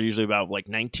because I think they're usually about like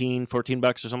 $14 or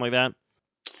something like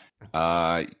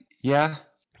that. Yeah,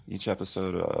 each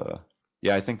episode.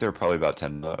 Yeah, I think they're probably about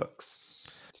 $10.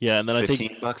 Yeah, and then I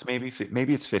think $15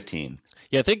 maybe it's 15.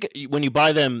 Yeah, I think when you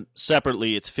buy them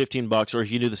separately, it's $15, or if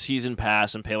you do the season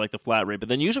pass and pay like the flat rate. But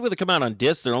then usually when they come out on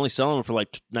disc, they're only selling them for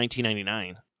like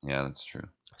 $19.99. Yeah, that's true.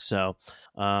 So,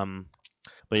 but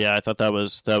yeah, I thought that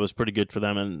was pretty good for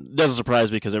them, and it doesn't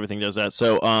surprise me because everything does that.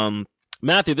 So,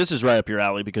 Matthew, this is right up your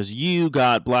alley because you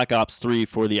got Black Ops 3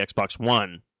 for the Xbox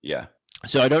One. Yeah.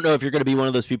 So I don't know if you're going to be one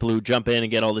of those people who jump in and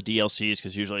get all the DLCs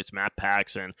because usually it's map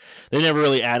packs and they never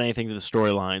really add anything to the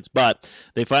storylines. But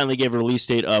they finally gave a release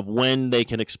date of when they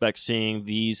can expect seeing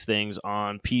these things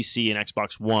on PC and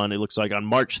Xbox One. It looks like on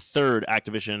March 3rd,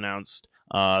 Activision announced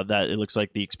that it looks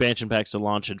like the expansion packs to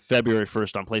launch in February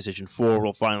 1st on PlayStation 4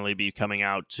 will finally be coming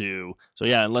out too. So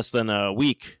yeah, in less than a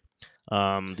week,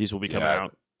 these will be coming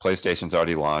out. PlayStation's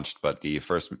already launched, but the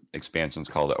first expansion's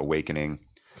called Awakening.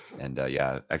 And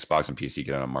Xbox and PC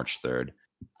get it on March 3rd.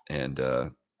 And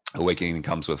Awakening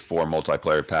comes with 4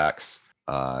 multiplayer packs.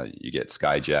 You get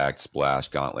Skyjacked, Splash,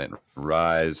 Gauntlet, and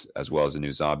Rise, as well as a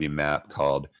new zombie map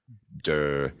called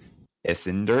Der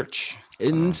Essenderch.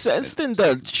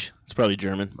 Essenderch. It's probably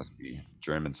German. Must be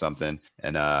German something.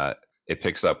 And it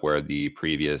picks up where the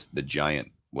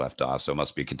Giant left off. So it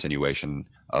must be a continuation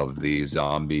of the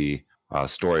zombie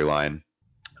storyline.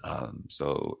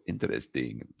 So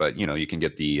interesting, but you can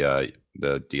get the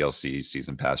DLC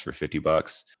season pass for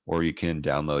 $50, or you can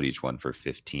download each one for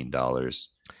 $15.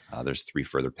 There's 3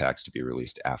 further packs to be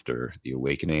released after the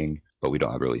Awakening, but we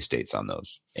don't have release dates on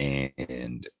those.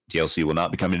 And DLC will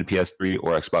not be coming to PS3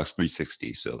 or Xbox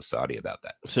 360, so sorry about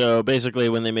that. So basically,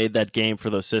 when they made that game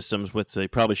for those systems, which they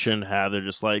probably shouldn't have, they're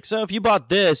just like, so if you bought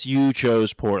this, you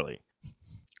chose poorly.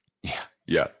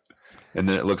 Yeah. And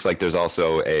then it looks like there's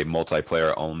also a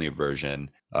multiplayer-only version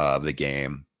of the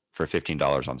game for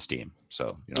 $15 on Steam.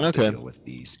 So you don't have to deal with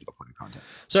the single player content.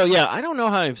 So yeah, I don't know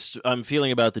how I'm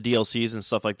feeling about the DLCs and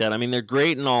stuff like that. I mean, they're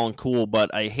great and all and cool,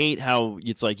 but I hate how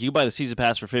it's like you buy the season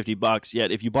pass for $50,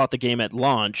 yet if you bought the game at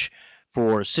launch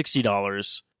for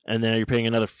 $60 and then you're paying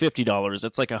another $50,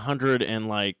 that's like $100 and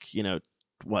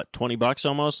 $20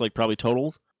 almost, like probably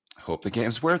total. Hope the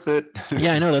game's worth it.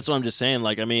 Yeah, I know. That's what I'm just saying.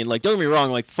 Like, I mean, like, don't get me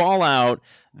wrong. Like, Fallout,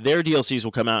 their DLCs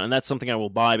will come out, and that's something I will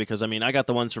buy because, I mean, I got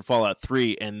the ones for Fallout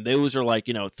 3, and those are like,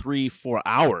 3-4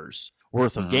 hours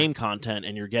worth of game content,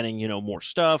 and you're getting, more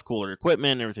stuff, cooler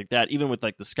equipment, and everything like that. Even with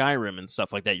like the Skyrim and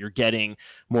stuff like that, you're getting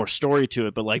more story to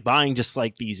it. But like buying just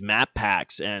like these map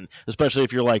packs, and especially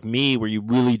if you're like me, where you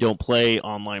really don't play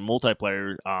online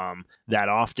multiplayer that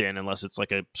often, unless it's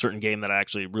like a certain game that I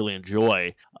actually really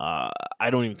enjoy, I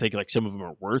don't even think like some of them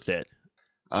are worth it.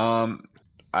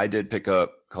 I did pick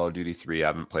up Call of Duty 3. I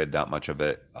haven't played that much of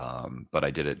it, but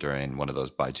I did it during one of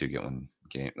those buy two get one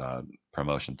game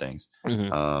promotion things.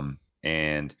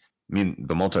 And I mean,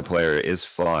 the multiplayer is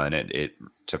fun. It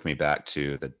took me back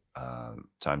to the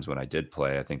times when I did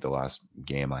play. I think the last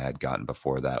game I had gotten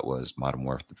before that was Modern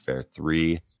Warfare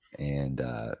 3, and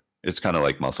it's kind of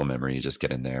like muscle memory. You just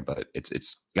get in there, but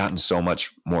it's gotten so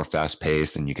much more fast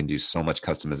paced, and you can do so much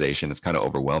customization. It's kind of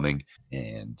overwhelming,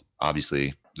 and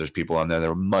obviously there's people on there that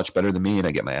are much better than me, and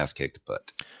I get my ass kicked.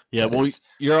 But yeah, well,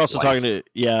 you're also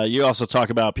you also talk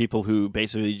about people who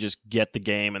basically just get the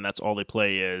game and that's all they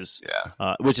play is.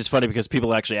 Yeah. Which is funny because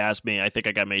people actually ask me. I think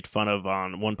I got made fun of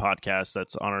on one podcast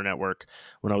that's on our network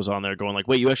when I was on there, going like,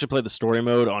 "Wait, you actually play the story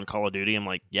mode on Call of Duty?" I'm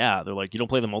like, "Yeah." They're like, "You don't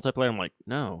play the multiplayer?" I'm like,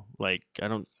 "No, like I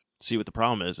don't see what the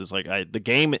problem is." It's like the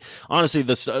game, honestly, and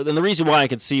the reason why I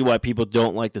can see why people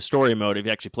don't like the story mode if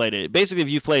you actually played it. Basically, if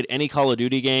you've played any Call of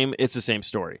Duty game, it's the same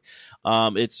story.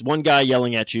 It's one guy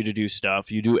yelling at you to do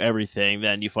stuff. You do everything,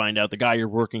 then you find out the guy you're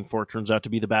working for turns out to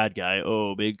be the bad guy.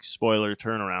 Oh, big spoiler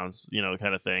turnarounds,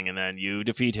 kind of thing. And then you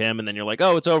defeat him, and then you're like,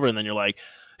 oh, it's over. And then you're like,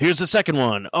 here's the second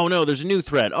one. Oh no, there's a new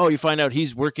threat. Oh, you find out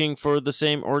he's working for the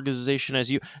same organization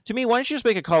as you. To me, why don't you just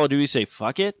make a Call of Duty say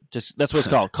fuck it? Just that's what it's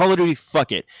called. Call of Duty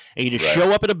fuck it. And you just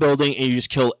show up at a building and you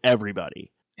just kill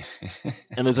everybody.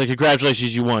 And it's like,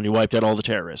 congratulations, you won. You wiped out all the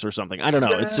terrorists or something. I don't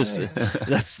know. It's just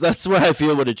that's what I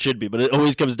feel what it should be. But it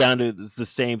always comes down to the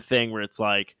same thing where it's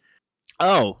like,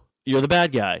 oh, you're the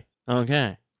bad guy.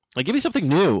 Okay. Like, give me something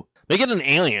new. Make it an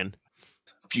alien.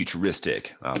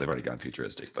 Futuristic. Oh, they've already gone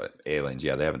futuristic, but aliens,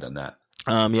 yeah, they haven't done that.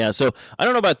 Yeah, so I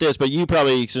don't know about this, but you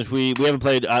probably, since we haven't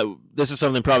played, this is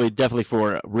something probably definitely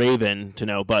for Raven to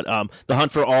know, but the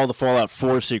hunt for all the Fallout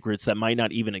 4 secrets that might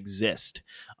not even exist.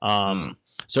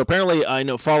 So apparently I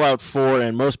know Fallout 4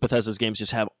 and most Bethesda's games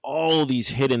just have all these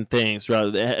hidden things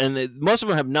throughout, and most of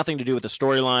them have nothing to do with the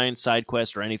storyline, side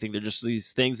quest, or anything. They're just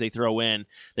these things they throw in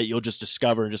that you'll just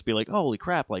discover and just be like, holy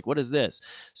crap, like, what is this?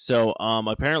 So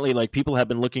apparently, like, people have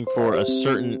been looking for a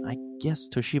certain, I guess,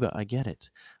 Toshiba, I get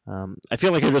it. I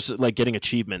feel like I'm just like getting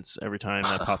achievements every time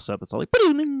that pops up. It's all like,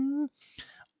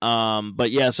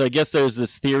 but yeah, so I guess there's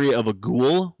this theory of a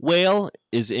ghoul whale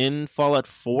is in Fallout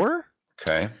 4.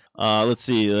 Okay. Let's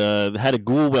see. They had a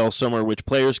ghoul whale somewhere which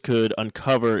players could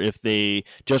uncover if they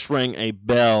just rang a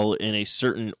bell in a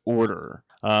certain order.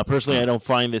 Personally, I don't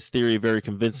find this theory very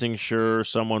convincing. Sure,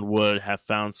 someone would have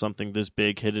found something this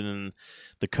big hidden in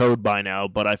the code by now,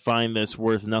 but I find this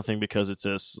worth nothing because it's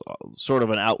a sort of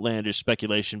an outlandish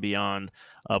speculation beyond.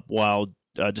 While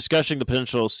discussing the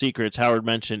potential secrets, Howard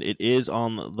mentioned it is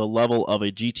on the level of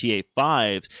a GTA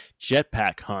 5's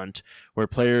jetpack hunt, where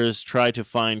players try to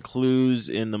find clues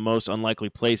in the most unlikely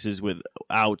places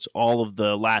without all of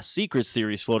the last secrets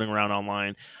theories floating around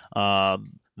online.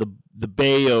 The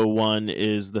Bayo one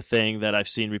is the thing that I've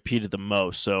seen repeated the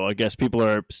most. So I guess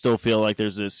people still feel like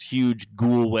there's this huge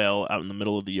ghoul whale out in the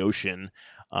middle of the ocean,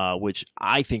 which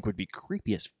I think would be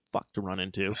creepy as fuck to run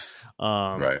into.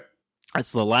 Right.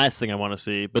 That's the last thing I want to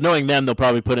see. But knowing them, they'll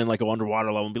probably put in like an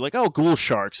underwater level and be like, oh, ghoul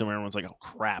sharks. And everyone's like, oh,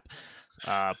 crap.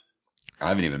 I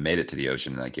haven't even made it to the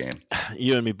ocean in that game.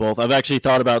 You and me both. I've actually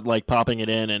thought about like popping it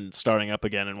in and starting up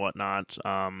again and whatnot.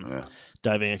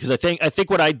 Diving in. Because I think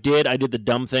what I did the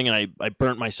dumb thing, and I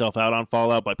burnt myself out on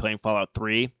Fallout by playing Fallout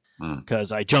 3.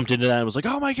 Because I jumped into that and was like,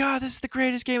 oh my god, this is the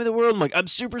greatest game in the world. I'm like, I'm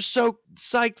so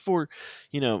psyched for,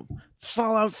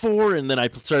 Fallout 4. And then I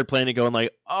started playing it going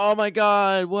like, oh my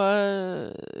god,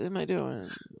 what am I doing?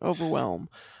 Overwhelm.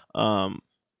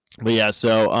 But yeah,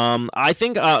 so I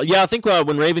think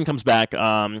when Raven comes back,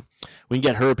 we can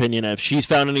get her opinion if she's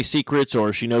found any secrets or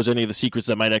if she knows any of the secrets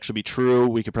that might actually be true.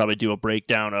 We could probably do a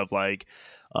breakdown of like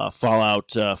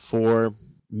Fallout 4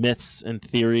 myths and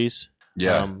theories.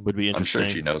 Yeah, would be interesting. I'm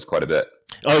sure she knows quite a bit.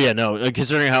 Oh yeah, no.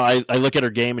 Considering how I look at her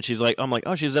game and I'm like,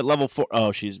 oh, she's at level 4.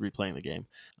 Oh, she's replaying the game.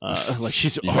 Like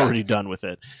she's Yeah. already done with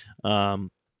it. And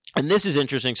this is an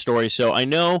interesting story. So I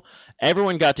know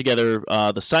everyone got together.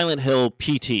 The Silent Hill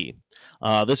PT.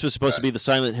 This was supposed to be the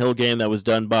Silent Hill game that was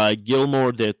done by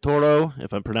Guillermo del Toro,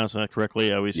 if I'm pronouncing that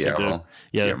correctly. I always seem to,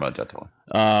 Guillermo del Toro.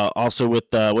 Also with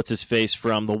what's his face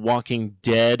from The Walking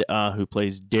Dead, who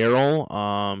plays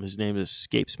Daryl. His name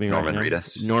escapes me right now.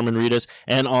 Norman Reedus,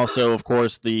 and also of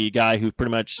course the guy who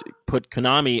pretty much put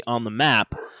Konami on the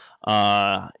map,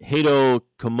 Hideo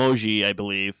Komoji, I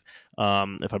believe.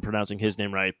 If I'm pronouncing his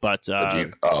name right, but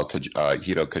Hideo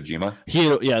Kojima.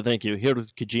 Yeah, thank you,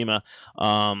 Hideo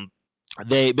Kojima.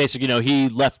 They basically, he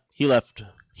left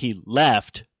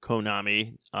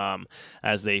Konami,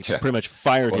 as they pretty much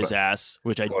fired his ass,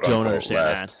 which I don't understand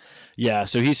that. Yeah,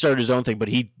 so he started his own thing, but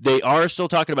they are still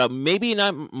talking about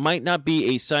might not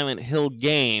be a Silent Hill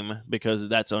game because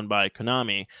that's owned by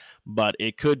Konami, but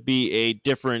it could be a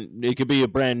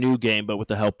brand new game, but with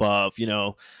the help of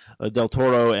Del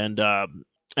Toro and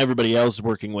everybody else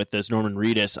working with this, Norman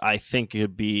Reedus. I think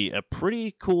it'd be a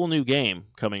pretty cool new game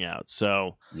coming out.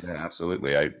 So yeah,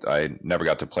 absolutely. I never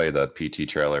got to play the PT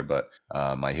trailer, but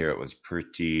I hear it was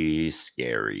pretty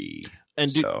scary.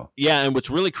 And and what's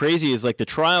really crazy is like the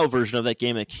trial version of that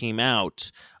game that came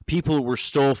out, people were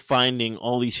still finding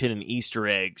all these hidden Easter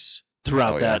eggs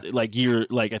throughout I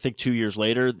think 2 years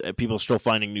later, people are still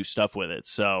finding new stuff with it.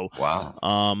 So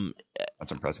wow,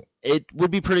 that's impressive. It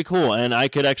would be pretty cool, and I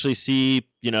could actually see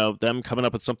them coming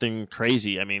up with something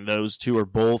crazy. I mean, those two are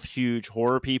both huge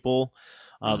horror people.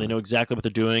 They know exactly what they're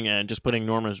doing, and just putting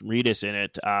Norman Reedus in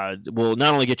it will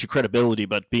not only get you credibility,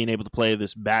 but being able to play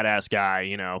this badass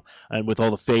guy, and with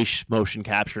all the face motion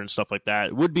capture and stuff like that,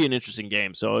 it would be an interesting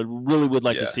game. So I really would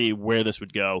like to see where this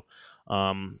would go,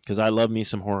 because I love me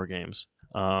some horror games.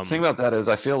 The thing about that is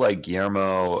I feel like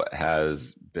Guillermo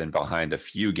has been behind a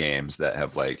few games that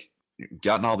have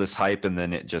gotten all this hype and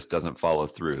then it just doesn't follow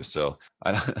through. So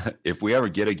if we ever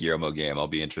get a Guillermo game, I'd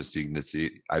be interested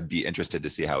to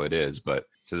see how it is, but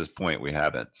to this point we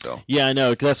haven't. So yeah, I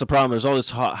know, 'cause that's the problem. There's all this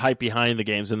hype behind the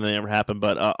games and they never happen.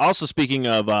 But also speaking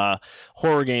of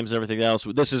horror games and everything else,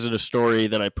 this isn't a story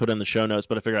that I put in the show notes,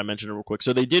 but I figured I'd mention it real quick.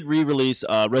 So they did re-release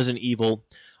Resident Evil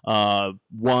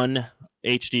 1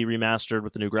 HD remastered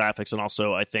with the new graphics, and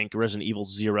also I think Resident Evil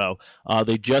 0.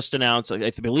 They just announced,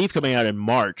 I believe coming out in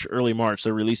early March,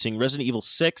 they're releasing Resident Evil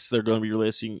 6. They're going to be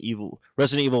releasing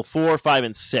Resident Evil 4, 5,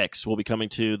 and 6 will be coming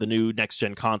to the new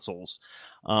next-gen consoles,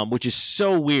 which is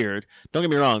so weird. Don't get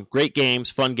me wrong, great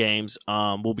games, fun games.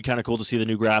 Will be kind of cool to see the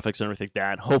new graphics and everything like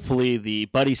that. Hopefully the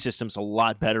buddy system's a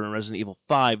lot better in Resident Evil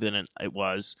 5 than it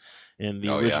was in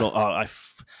the original. Yeah.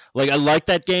 I like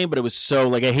that game, but it was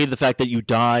so I hated the fact that you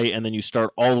die and then you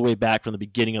start all the way back from the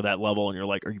beginning of that level, and you're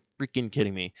like, are you freaking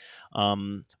kidding me?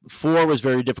 4 was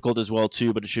very difficult as well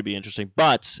too, but it should be interesting.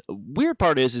 But weird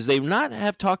part is they've not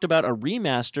have talked about a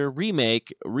remaster,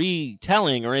 remake,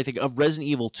 retelling, or anything of Resident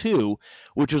Evil 2,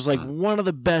 which was one of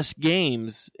the best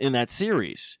games in that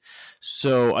series.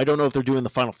 So I don't know if they're doing the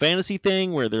Final Fantasy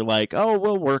thing where they're like, oh,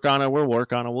 we'll work on it,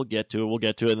 we'll get to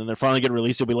it, and then they're finally going to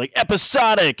release it, it'll be like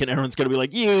episodic, and everyone's going to be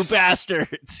like, you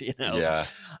bastards,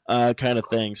 kind of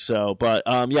thing. So, but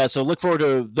so look forward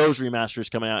to those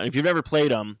remasters coming out. And if you've never played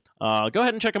them, go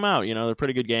ahead and check them out. They're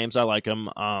pretty good games. I like them,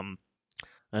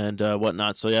 and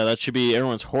whatnot. So yeah, that should be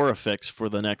everyone's horror fix for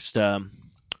the next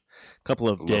couple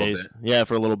of days. Yeah,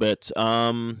 for a little bit.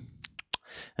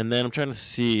 And then I'm trying to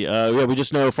see. We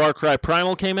just know Far Cry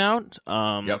Primal came out.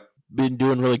 Been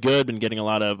doing really good. Been getting a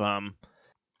lot of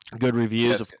good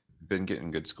reviews. Yeah, been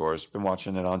getting good scores. Been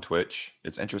watching it on Twitch.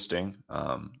 It's interesting.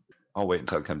 I'll wait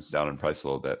until it comes down in price a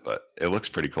little bit, but it looks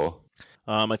pretty cool.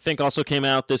 I think also came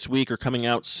out this week or coming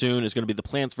out soon is going to be the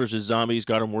Plants vs. Zombies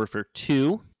Garden Warfare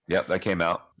 2. Yep, that came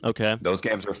out. Okay. Those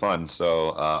games are fun.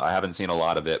 So I haven't seen a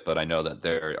lot of it, but I know that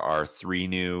there are 3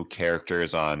 new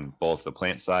characters on both the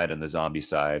plant side and the zombie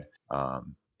side. I'll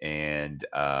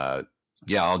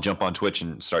jump on Twitch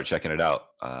and start checking it out.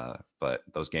 But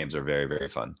those games are very, very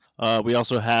fun. We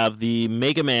also have the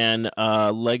Mega Man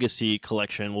Legacy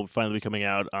Collection will finally be coming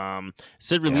out. It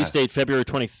said release date February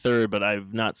 23rd, but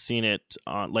I've not seen it.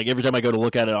 Every time I go to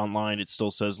look at it online, it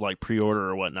still says pre-order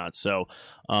or whatnot. So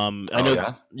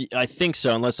I think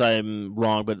so, unless I'm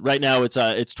wrong. But right now it's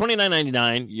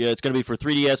 $29.99. Yeah, it's going to be for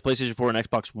 3DS, PlayStation 4, and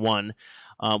Xbox One.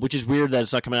 Which is weird that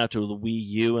it's not coming out to the Wii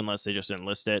U unless they just didn't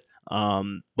list it.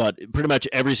 But pretty much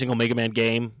every single Mega Man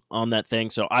game on that thing.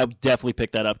 So I'll definitely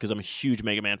pick that up because I'm a huge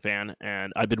Mega Man fan,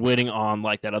 and I've been waiting on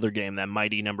that other game, that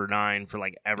Mighty Number 9, for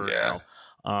ever now.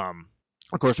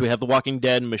 Of course, we have The Walking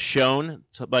Dead Michonne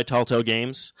by Telltale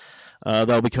Games.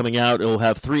 That'll be coming out. It'll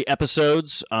have 3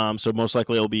 episodes, so most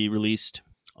likely it'll be released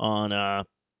on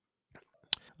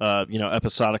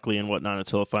episodically and whatnot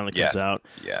until it finally comes out.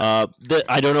 Yeah.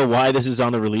 I don't know why this is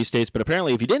on the release dates, but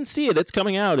apparently, if you didn't see it, it's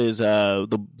coming out. Is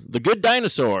the Good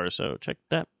Dinosaur? So check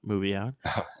that movie out.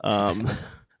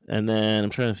 And then I'm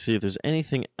trying to see if there's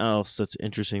anything else that's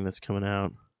interesting that's coming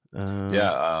out.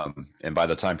 And by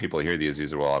the time people hear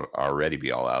these will already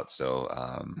be all out.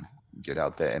 So get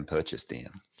out there and purchase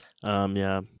them.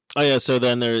 Yeah. Oh yeah. So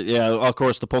then of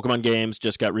course, the Pokemon games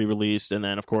just got re-released, and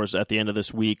then of course at the end of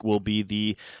this week will be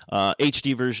the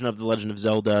HD version of The Legend of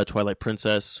Zelda: Twilight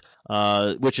Princess,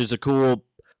 which is a cool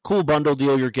bundle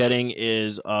deal you're getting.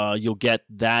 Is you'll get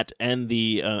that and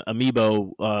the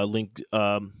amiibo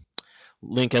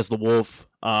Link as the wolf,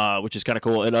 which is kind of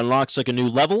cool. It unlocks like a new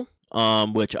level.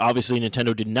 Which obviously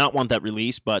Nintendo did not want that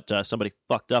release, but somebody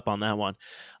fucked up on that one.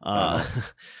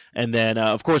 And then,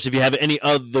 of course, if you have any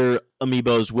other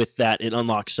amiibos with that, it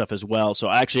unlocks stuff as well. So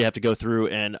I actually have to go through,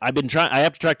 and I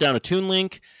have to track down a Toon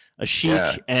Link, a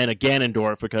Sheik, and a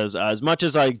Ganondorf, because as much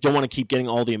as I don't want to keep getting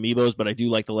all the amiibos, but I do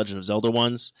like the Legend of Zelda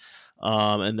ones.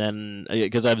 And then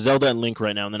because I have Zelda and Link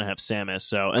right now, and then I have Samus.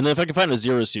 So, and then if I can find a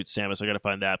Zero Suit Samus, I gotta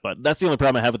find that. But that's the only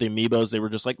problem I have with the amiibos. They were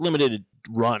just like limited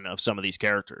run of some of these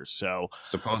characters. So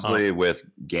supposedly with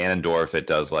Ganondorf, it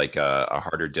does like a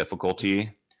harder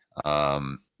difficulty.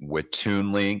 With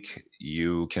Toon Link,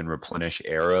 you can replenish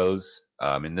arrows.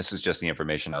 And this is just the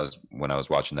information when I was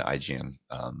watching the IGN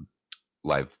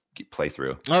live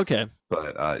playthrough. Okay.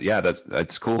 But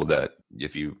that's cool that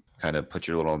if you kind of put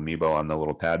your little amiibo on the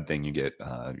little pad thing, you get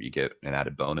an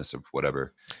added bonus of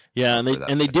whatever. Yeah,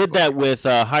 and they did that with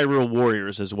Hyrule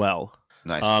Warriors as well.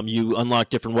 Nice. You unlock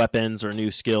different weapons or new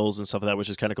skills and stuff like that,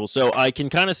 which is kind of cool. So I can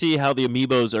kind of see how the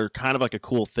amiibos are kind of like a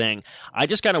cool thing. I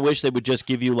just kind of wish they would just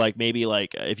give you like maybe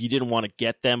like if you didn't want to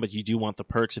get them, but you do want the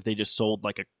perks, if they just sold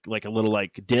like a little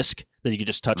like disc that you could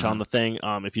just touch on the thing.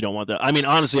 If you don't want that, I mean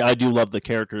honestly, I do love the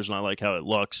characters and I like how it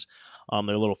looks.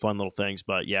 They're little fun little things,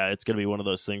 but yeah, it's gonna be one of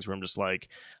those things where I'm just like,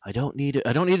 I don't need it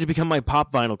to become my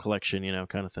pop vinyl collection,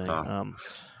 kind of thing.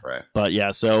 Right. But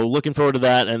yeah, so looking forward to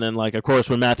that, and then like of course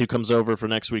when Matthew comes over for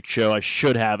next week's show, I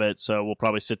should have it, so we'll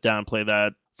probably sit down and play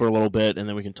that for a little bit, and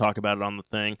then we can talk about it on the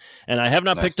thing. And I have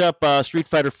not picked up Street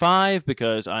Fighter V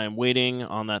because I am waiting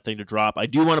on that thing to drop. I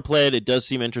do want to play it. It does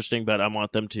seem interesting, but I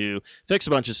want them to fix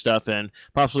a bunch of stuff and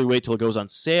possibly wait till it goes on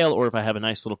sale, or if I have a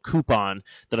nice little coupon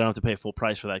that I don't have to pay full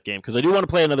price for that game, because I do want to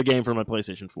play another game for my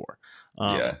PlayStation 4.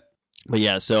 But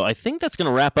yeah, so I think that's going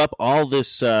to wrap up all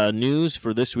this news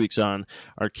for this week's on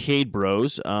Arcade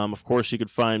Bros. Of course, you can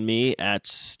find me at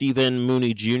Stephen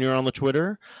Mooney Jr. on the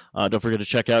Twitter. Don't forget to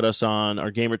check out us on our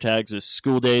gamer tags as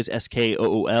Schooldaze,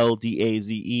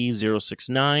 SKOOLDAZE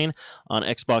 069 on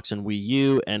Xbox and Wii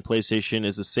U, and PlayStation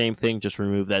is the same thing, just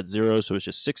remove that 0, so it's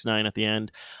just 69 at the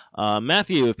end.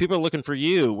 Matthew, if people are looking for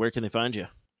you, where can they find you?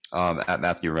 At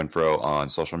Matthew Renfro on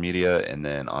social media, and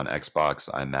then on Xbox,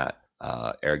 I'm at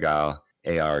Argyle,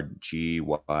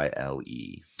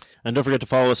 ARGYLE. And don't forget to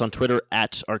follow us on Twitter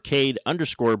at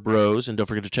arcade_bros. And don't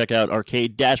forget to check out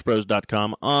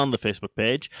arcade-bros.com on the Facebook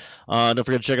page. Don't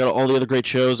forget to check out all the other great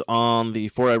shows on the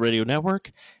 4i Radio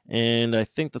Network. And I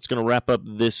think that's going to wrap up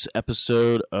this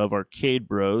episode of Arcade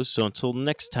Bros. So until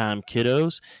next time,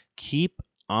 kiddos, keep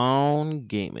on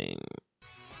gaming.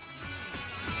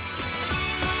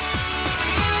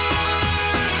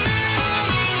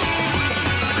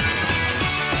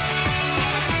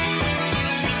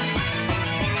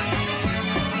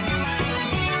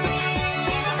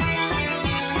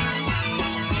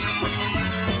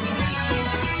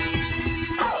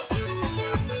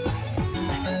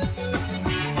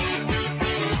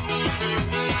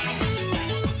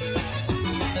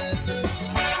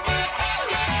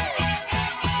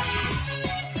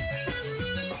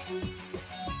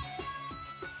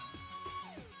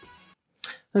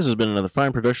 This has been another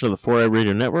fine production of the 4i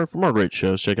Radio Network. For more great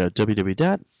shows, check out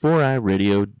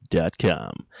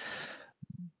www.4iradio.com.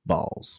 Balls.